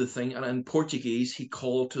back into the thing, and in Portuguese, he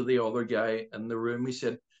called to the other guy in the room. He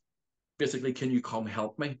said, basically, can you come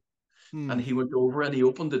help me? And Mm. he went over and he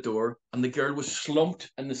opened the door, and the girl was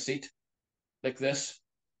slumped in the seat like this,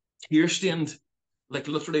 tear stained, like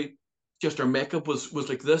literally, just her makeup was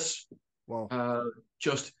like this. Wow. Uh,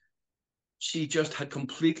 just she just had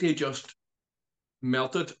completely just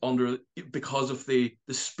melted under because of the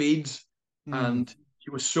speeds, Mm. and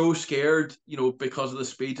she was so scared, because of the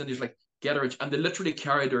speeds. And he's like, get her, and they literally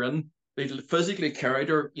carried her in. They physically carried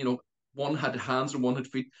her. One had hands and one had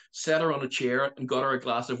feet. Set her on a chair and got her a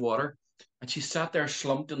glass of water, and she sat there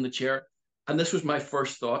slumped in the chair. And this was my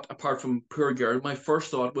first thought, apart from poor girl. My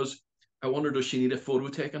first thought was, I wonder, does she need a photo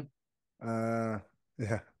taken? Uh.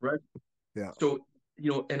 Yeah. Right. Yeah. So,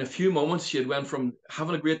 in a few moments, she had went from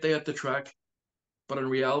having a great day at the track, but in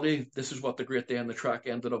reality, this is what the great day on the track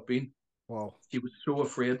ended up being. Wow. She was so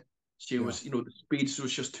afraid. She Yeah. was, the speeds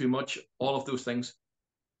was just too much, all of those things.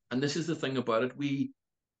 And this is the thing about it. We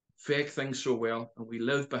fake things so well, and we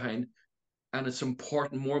live behind, and it's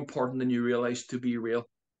important, more important than you realize, to be real.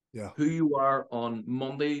 Yeah. Who you are on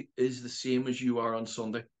Monday is the same as you are on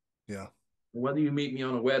Sunday. Yeah. Whether you meet me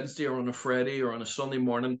on a Wednesday or on a Friday or on a Sunday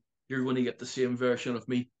morning, you're going to get the same version of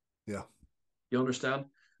me. Yeah. You understand?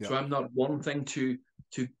 Yeah. So I'm not one thing to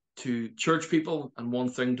to church people and one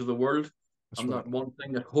thing to the world. That's I'm right. not one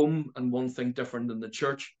thing at home and one thing different than the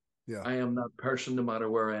church. Yeah. I am that person no matter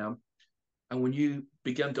where I am. And when you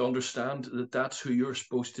begin to understand that that's who you're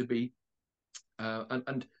supposed to be,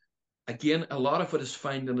 and again, a lot of it is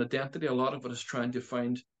finding identity. A lot of it is trying to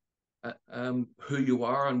find who you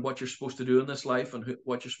are and what you're supposed to do in this life, and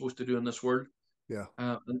what you're supposed to do in this world. Yeah.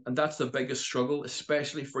 And that's the biggest struggle,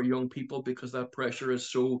 especially for young people, because that pressure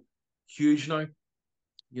is so huge now.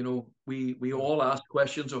 We Yeah. all ask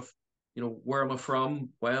questions of, where am I from?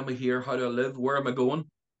 Why am I here? How do I live? Where am I going?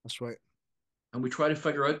 That's right. And we try to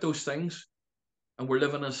figure out those things. And we're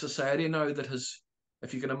living in a society now that has,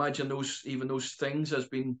 if you can imagine, those things has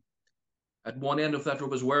been at one end of that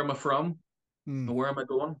rope is, where am I from Mm. and where am I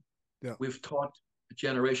going? Yeah. We've taught a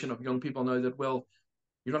generation of young people now that, well,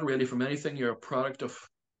 you're not really from anything. You're a product of,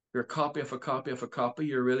 you're a copy of a copy of a copy.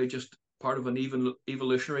 You're really just part of an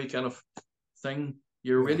evolutionary kind of thing.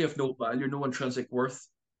 You're Yeah. really of no value, no intrinsic worth.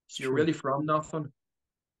 It's So you're true. really from nothing.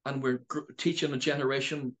 And we're teaching a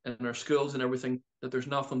generation in our schools and everything that there's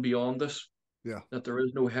nothing beyond this, Yeah. that there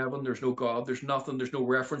is no heaven, there's no God, there's nothing, there's no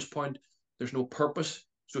reference point, there's no purpose.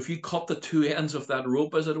 So if you cut the two ends of that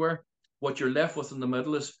rope, as it were, what you're left with in the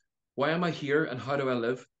middle is, why am I here and how do I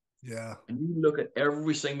live? Yeah. And you look at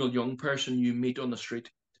every single young person you meet on the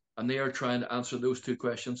street, and they are trying to answer those two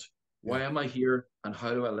questions. Why Yeah. am I here and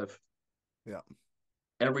how do I live? Yeah.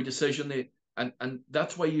 Every decision And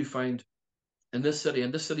that's why you find in this city,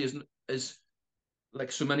 and this city is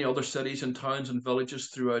like so many other cities and towns and villages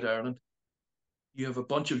throughout Ireland, you have a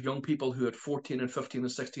bunch of young people who at 14 and 15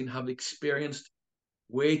 and 16 have experienced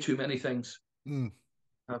way too many things, Mm.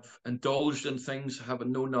 have indulged in things, have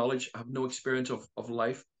no knowledge, have no experience of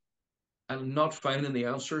life, and not finding the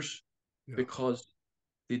answers Yeah. because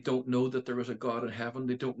they don't know that there is a God in heaven.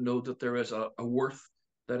 They don't know that there is a worth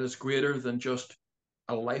that is greater than just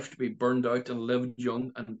a life to be burned out and live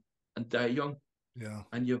young and die young. Yeah.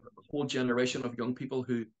 And you have a whole generation of young people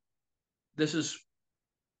who this is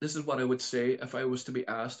this is what I would say if I was to be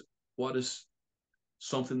asked what is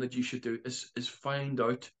something that you should do is find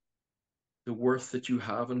out the worth that you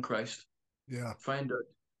have in Christ. Yeah. Find out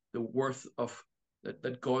the worth of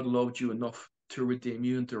that God loved you enough to redeem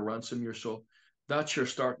you and to ransom your soul. That's your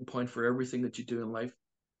starting point for everything that you do in life.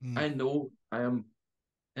 Mm. I know I am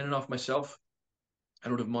in and of myself. I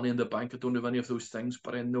don't have money in the bank. I don't have any of those things,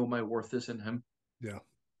 but I know my worth is in Him. Yeah.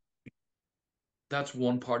 That's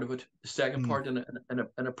one part of it. The second Mm. part,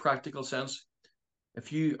 in a practical sense,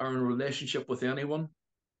 if you are in a relationship with anyone,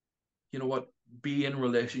 you know what? Be in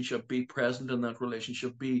relationship, be present in that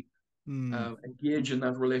relationship, be Mm. engage in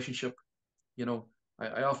that relationship. You know,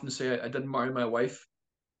 I often say I didn't marry my wife,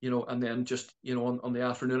 and then just, on the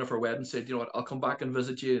afternoon of her wedding said, you know what, I'll come back and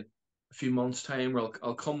visit you a few months' time, or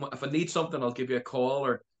I'll come if I need something, I'll give you a call,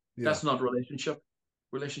 or Yeah. that's not relationship.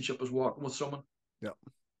 Relationship is walking with someone, Yeah.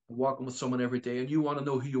 walking with someone every day, and you want to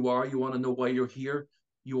know who you are, you want to know why you're here,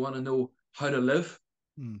 you want to know how to live,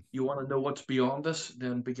 Mm. you want to know what's beyond this,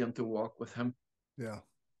 then begin to walk with Him. Yeah.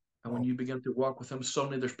 And when Wow. you begin to walk with Him,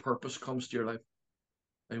 suddenly there's purpose comes to your life.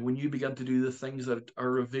 And when you begin to do the things that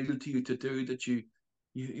are revealed to you to do, that you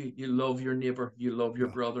love your neighbor, you love your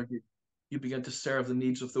Yeah. brother, you begin to serve the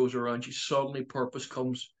needs of those around you, suddenly purpose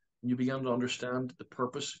comes and you begin to understand the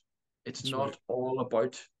purpose. It's That's right. not all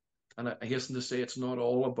about, and I hasten to say, it's not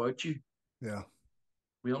all about you. Yeah.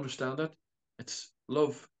 We understand that. It's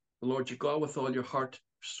love the Lord your God with all your heart,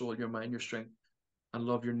 your soul, your mind, your strength, and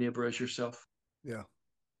love your neighbor as yourself. Yeah.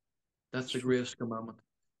 That's It's the true. greatest commandment.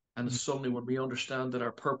 And Mm. suddenly, when we understand that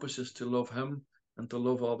our purpose is to love Him and to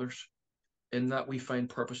love others, in that we find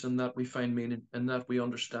purpose, in that we find meaning, in that we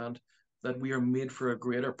understand that we are made for a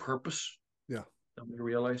greater purpose Yeah. than we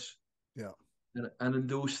realize. Yeah. And in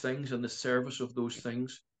those things, in the service of those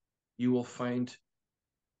things, you will find,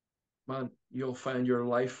 man, you'll find your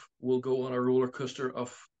life will go on a roller coaster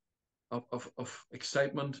of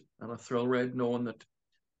excitement and a thrill ride, knowing that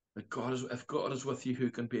if God is with you,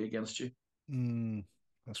 who can be against you? Mm.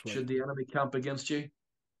 That's right. Should the enemy camp against you?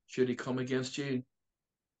 Should he come against you?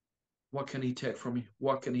 What can he take from you?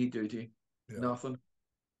 What can he do to you? Yeah. Nothing.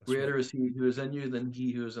 That's right. Greater is he who is in you than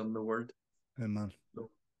he who is in the world. Amen.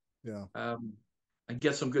 So, Yeah. and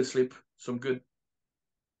get some good sleep, some good,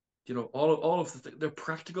 all of they're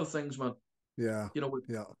practical things, man. Yeah. You know,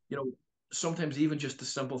 Yeah. you know, sometimes even just the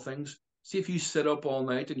simple things. See, if you sit up all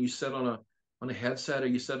night and you sit on a headset, or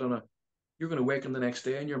you sit you're going to wake in the next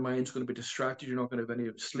day and your mind's going to be distracted. You're not going to have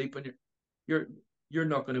any sleep, and you're you're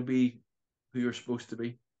not going to be who you're supposed to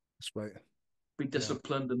be. That's right. Be Yeah.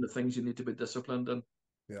 disciplined in the things you need to be disciplined in,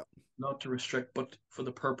 Yeah. not to restrict, but for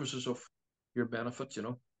the purposes of your benefit.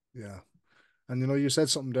 Yeah. And you said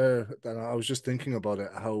something there that I was just thinking about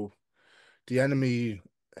it, how the enemy,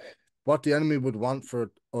 what the enemy would want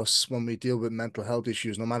for us when we deal with mental health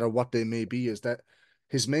issues, no matter what they may be, is that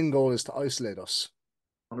his main goal is to isolate us.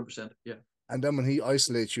 100%. Yeah. And then when he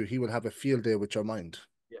isolates you, he will have a field day with your mind,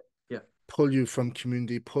 Yeah. Yeah. pull you from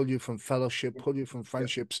community, pull you from fellowship, Yeah. pull you from Yeah.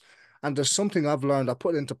 friendships. And there's something I've learned, I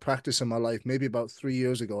put into practice in my life maybe about 3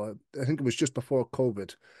 years ago. I think it was just before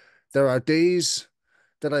COVID. There are days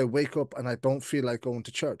that I wake up and I don't feel like going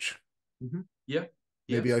to church. Yeah. Yeah.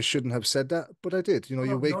 Maybe I shouldn't have said that, but I did. No, You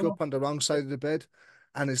no, no, wake no. up on the wrong Yeah. side of the bed,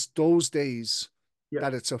 and it's those days Yeah.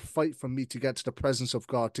 that it's a fight for me to get to the presence of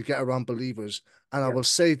God, to get around believers. And I Yeah. will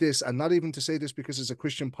say this, and not even to say this because it's a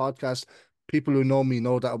Christian podcast. People who know me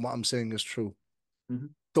know that what I'm saying is true. Mm-hmm.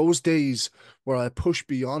 Those days where I push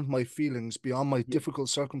beyond my feelings, beyond my Yeah. difficult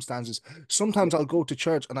circumstances, Yeah. sometimes I'll go to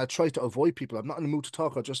church and I try to avoid people. I'm not in the mood to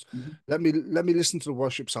talk. I just Mm-hmm. let me listen to the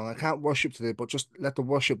worship song. I can't worship today, but just let the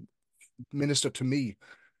worship minister to me.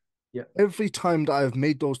 Yeah. Every time that I've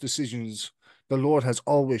made those decisions, the Lord has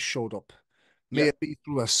always showed up. May Yeah. it be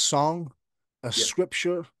through a song, a Yeah.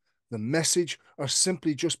 scripture, the message, or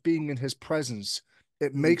simply just being in his presence.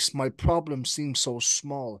 It Mm-hmm. makes my problem seem so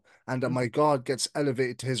small, and that Mm-hmm. my God gets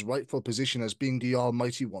elevated to his rightful position as being the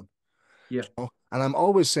Almighty One. Yeah. And I'm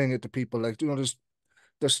always saying it to people like,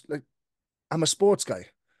 there's like, I'm a sports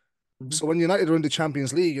guy. Mm-hmm. So when United are in the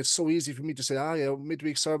Champions League, it's so easy for me to say, ah, yeah,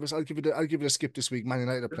 midweek service, I'll give it a skip this week. Man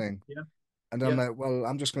United are playing. Yeah, And then I'm yeah, like, well,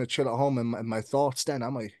 I'm just going to chill at home in my thoughts then,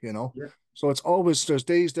 am I? You know? yeah, So it's always, there's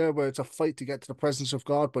days there where it's a fight to get to the presence of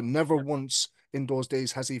God, but never yeah. once in those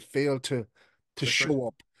days has he failed to That's right. show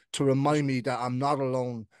up, to That's remind right. me that I'm not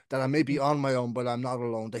alone, that I may be Mm-hmm. on my own, but I'm not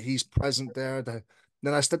alone, that he's present there. That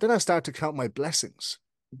then I start to count my blessings,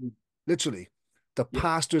 Mm-hmm. literally. The Yeah.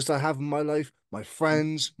 pastors I have in my life, my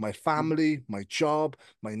friends, my Mm-hmm. family, my job,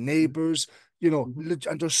 my Mm-hmm. neighbors, Mm-hmm.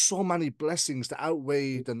 and there's so many blessings that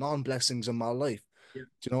outweigh Yeah, the non-blessings in my life. yeah,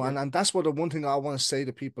 And yeah. that's what the one thing I want to say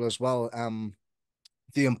to people as well.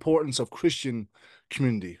 The importance of Christian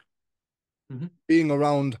community, Mm-hmm. being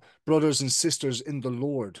around brothers and sisters in the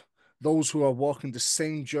Lord, those who are walking the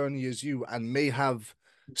same journey as you and may have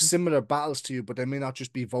Mm-hmm. similar battles to you, but they may not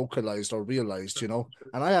just be vocalized or realized, That's right.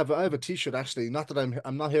 And I have a t-shirt actually, not that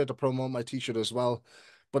I'm not here to promote my t-shirt as well,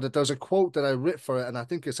 but there's a quote that I writ for it, and I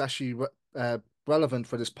think it's actually relevant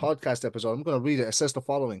for this podcast episode. I'm going to read it. It says the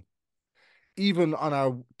following: Even on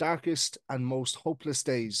our darkest and most hopeless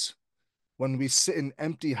days, when we sit in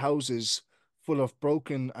empty houses full of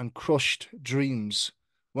broken and crushed dreams,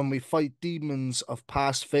 when we fight demons of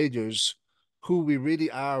past failures, who we really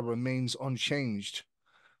are remains unchanged.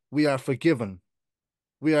 We are forgiven.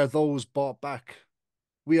 We are those bought back.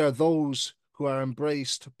 We are those who are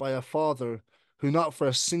embraced by a Father who, not for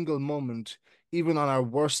a single moment, even on our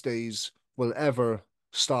worst days, will ever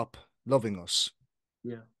stop loving us.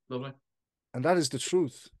 Yeah. Lovely. And that is the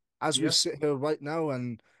truth. As we Yeah. sit here right now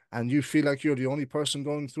and you feel like you're the only person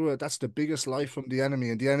going through it, that's the biggest lie Yeah. from the enemy.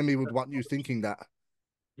 And the enemy would Yeah. want you 100%. thinking that,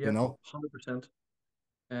 you Yeah. know? 100%.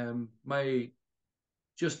 My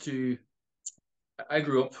just to I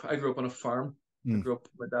grew up on a farm. I Mm, grew up.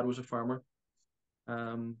 My dad was a farmer.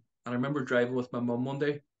 And I remember driving with my mum one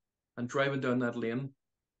day and driving down that lane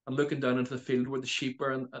and looking down into the field where the sheep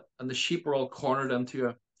were, and the sheep were all cornered into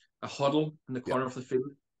a huddle in the yeah, corner of the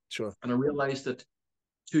field. sure. And I realized that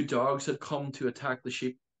two dogs had come to attack the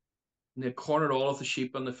sheep, and they had cornered all of the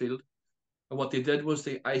sheep in the field. And what they did was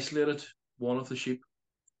they isolated one of the sheep.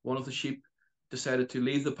 One of the sheep decided to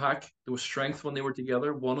leave the pack. There was Yeah, strength when they were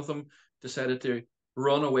together. One of them decided to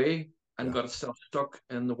run away and yeah. got itself stuck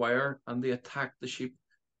in the wire, and they attacked the sheep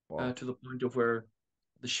Wow. to the point of where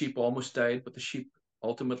the sheep almost died, but the sheep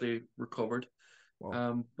ultimately recovered.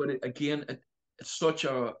 Wow. But again, it's such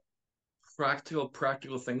a practical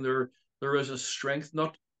thing. There is a strength.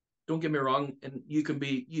 Not, don't get me wrong, and you can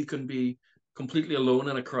be completely alone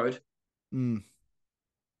in a crowd, Mm,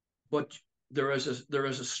 but there is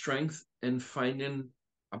a strength in finding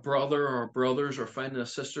a brother or brothers, or finding a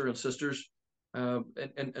sister and sisters,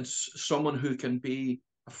 and someone who can be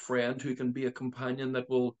a friend, who can be a companion that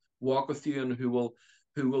will walk with you, and who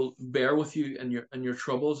will bear with you in your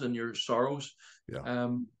troubles and your sorrows. yeah,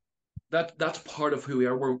 Um, that's part of who we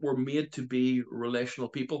are. We're made to be relational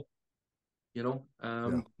people, you know.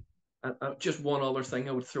 yeah, And just one other thing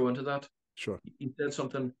I would throw into that. sure. You said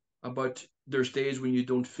something about there's days when you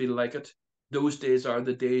don't feel like it. Those days are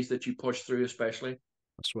the days that you push through, especially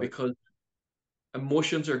That's right. because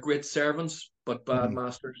emotions are great servants, but bad Mm.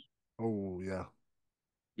 masters. Oh, yeah,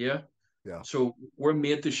 Yeah. yeah, So we're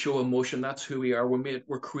made to show emotion. That's who we are.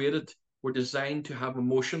 We're created, we're designed to have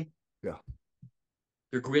emotion. yeah,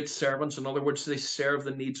 They're great servants. In other words, they serve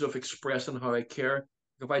the needs of expressing how I care.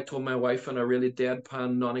 If I told my wife in a really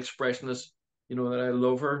deadpan, non-expressionist, that I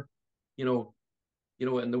love her, you know,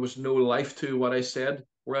 and there was no life to what I said.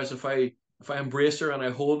 Whereas if I embrace her and I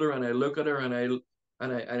hold her and I look at her and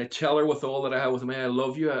I tell her with all that I have with me, I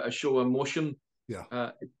love you. I show emotion.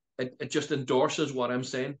 yeah. It just endorses what I'm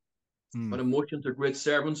saying. Mm, But emotions are great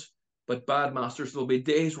servants, but bad masters. There'll be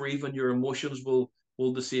days where even your emotions will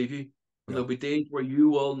deceive you, and yeah. there'll be days where you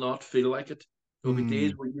will not feel like it. There'll be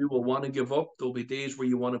days Mm, where you will want to give up. There'll be days where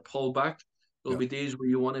you want to pull back. There'll yeah, be days where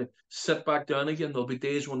you want to sit back down again. There'll be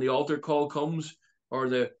days when the altar call comes, or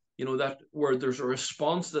that where there's a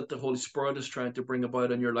response that the Holy Spirit is trying to bring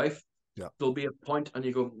about in your life. yeah, There'll be a point, and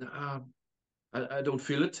you go, nah, I don't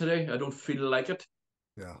feel it today. I don't feel like it.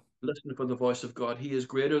 yeah. Listen for the voice of God. He is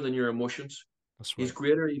greater than your emotions. That's He's right.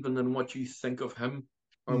 greater even than what you think of him,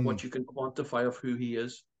 or Mm, what you can quantify of who he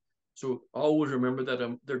is. So always remember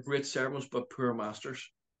that they're great servants but poor masters.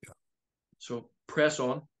 yeah. So press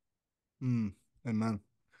on. Mm, amen.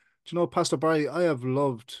 Do you know, Pastor Barry, I have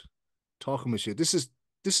loved talking with you. This is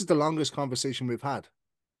the longest conversation we've had.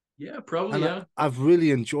 Yeah, probably. And Yeah. I've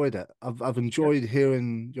really enjoyed it. I've Yeah. enjoyed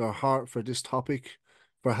hearing your heart for this topic,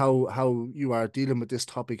 for how you are dealing with this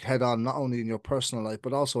topic head on, not only in your personal life,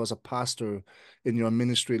 but also as a pastor in your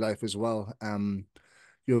ministry life as well.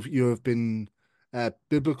 You have been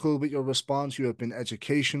biblical with your response. You have been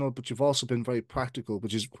educational, but you've also been very practical,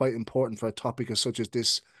 which is quite important for a topic as such as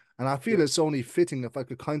this. And I feel Yeah, it's only fitting if I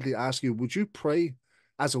could kindly ask you, would you pray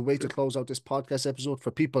as a way to sure. close out this podcast episode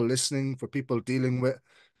for people listening, for people dealing with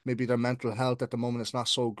maybe their mental health at the moment it's not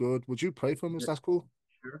so good? Would you pray for them? Is Yeah, that cool?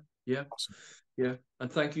 sure. Yeah, Awesome. yeah.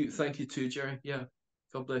 And thank you too, Jerry. Yeah.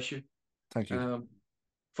 God bless you. Thank you. Um,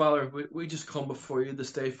 Father, we just come before you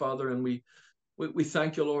this day, Father, and we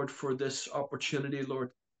thank you, Lord, for this opportunity,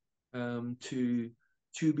 Lord, to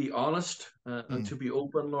be honest and Mm, to be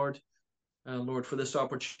open, Lord. Lord, for this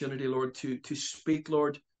opportunity, Lord, to speak,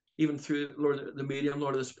 Lord, even through, Lord, the medium,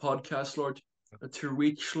 Lord, of this podcast, Lord, to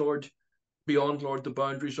reach, Lord, beyond, Lord, the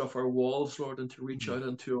boundaries of our walls, Lord, and to reach mm, out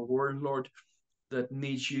into a world, Lord, that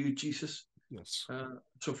needs you, Jesus. yes.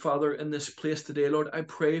 So, Father, in this place today, Lord, I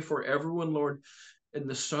pray for everyone, Lord, in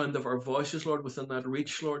the sound of our voices, Lord, within that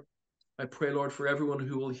reach, Lord. I pray, Lord, for everyone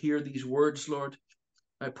who will hear these words, Lord.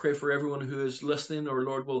 I pray for everyone who is listening, or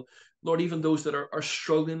Lord, will, Lord, even those that are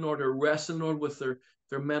struggling, Lord, or wrestling, Lord, with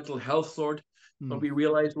their mental health, Lord. Lord, Mm, we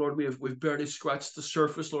realize, Lord, we've barely scratched the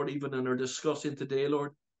surface, Lord, even in our discussing today,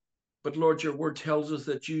 Lord. But Lord, your word tells us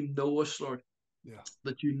that you know us, Lord, yeah.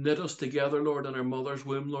 that you knit us together, Lord, in our mother's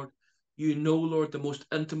womb, Lord. You know, Lord, the most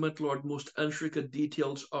intimate, Lord, most intricate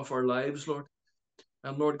details of our lives, Lord.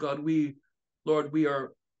 And Lord God, Lord,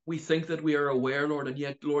 we think that we are aware, Lord, and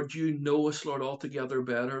yet, Lord, you know us, Lord, altogether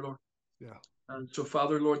better, Lord. Yeah. And so,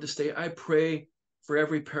 Father, Lord, this day I pray for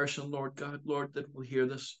every person, Lord God, Lord, that will hear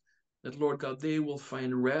this, that, Lord God, they will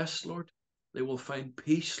find rest, Lord. They will find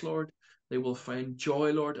peace, Lord. They will find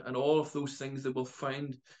joy, Lord, and all of those things they will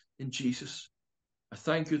find in Jesus. I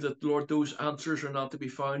thank you that, Lord, those answers are not to be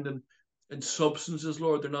found in substances,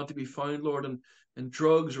 Lord. They're not to be found, Lord, in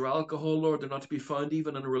drugs or alcohol, Lord. They're not to be found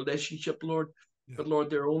even in a relationship, Lord. Yeah. But, Lord,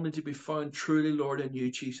 they're only to be found truly, Lord, in you,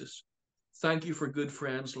 Jesus. Thank you for good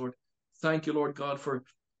friends, Lord. Thank you, Lord God, for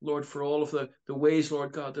Lord, for all of the ways,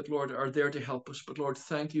 Lord God, that Lord are there to help us. But Lord,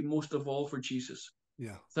 thank you most of all for Jesus.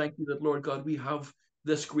 Yeah. Thank you that, Lord God, we have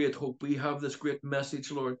this great hope. We have this great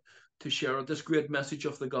message, Lord, to share, this great message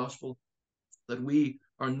of the gospel, that we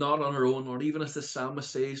are not on our own, Lord, even as the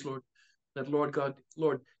psalmist says, Lord, that Lord God,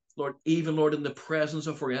 Lord, even Lord, in the presence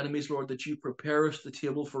of our enemies, Lord, that you prepare us the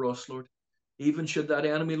table for us, Lord. Even should that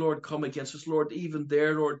enemy, Lord, come against us, Lord, even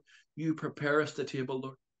there, Lord, you prepare us the table,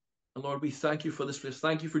 Lord. And Lord, we thank you for this place.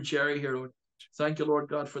 Thank you for Jerry here, Lord. Thank you, Lord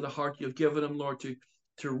God, for the heart you've given him, Lord,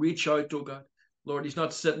 to reach out, oh God. Lord, he's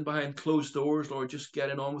not sitting behind closed doors, Lord, just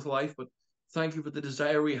getting on with life, but thank you for the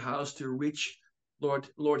desire he has to reach, Lord,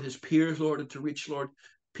 his peers, Lord, and to reach, Lord,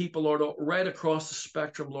 people, Lord, right across the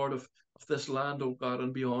spectrum, Lord, of this land, oh God,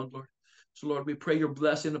 and beyond, Lord. So, Lord, we pray your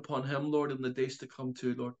blessing upon him, Lord, in the days to come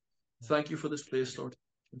too, Lord. Thank you for this place, Lord.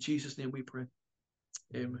 In Jesus' name we pray.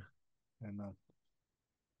 Amen. Amen.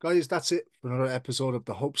 Guys, that's it for another episode of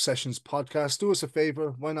the Hope Sessions podcast. Do us a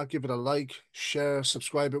favor, why not give it a like, share,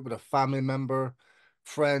 subscribe it with a family member,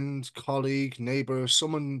 friend, colleague, neighbor,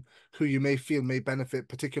 someone who you may feel may benefit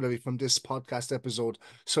particularly from this podcast episode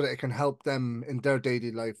so that it can help them in their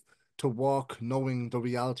daily life to walk knowing the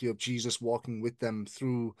reality of Jesus walking with them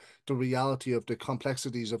through the reality of the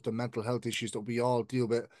complexities of the mental health issues that we all deal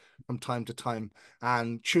with from time to time.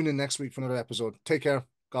 And tune in next week for another episode. Take care.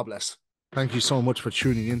 God bless. Thank you so much for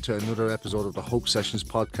tuning in to another episode of the Hope Sessions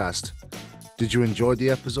podcast. Did you enjoy the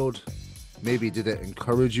episode? Maybe did it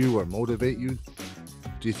encourage you or motivate you?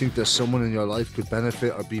 Do you think that someone in your life could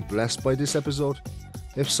benefit or be blessed by this episode?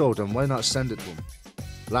 If so, then why not send it to them?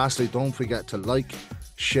 Lastly, don't forget to like,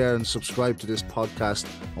 share and subscribe to this podcast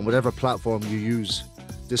on whatever platform you use.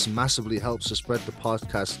 This massively helps to spread the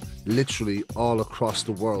podcast literally all across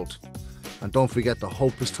the world. And don't forget, the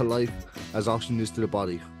hope is to life as oxygen is to the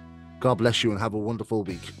body. God bless you and have a wonderful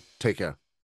week. Take care.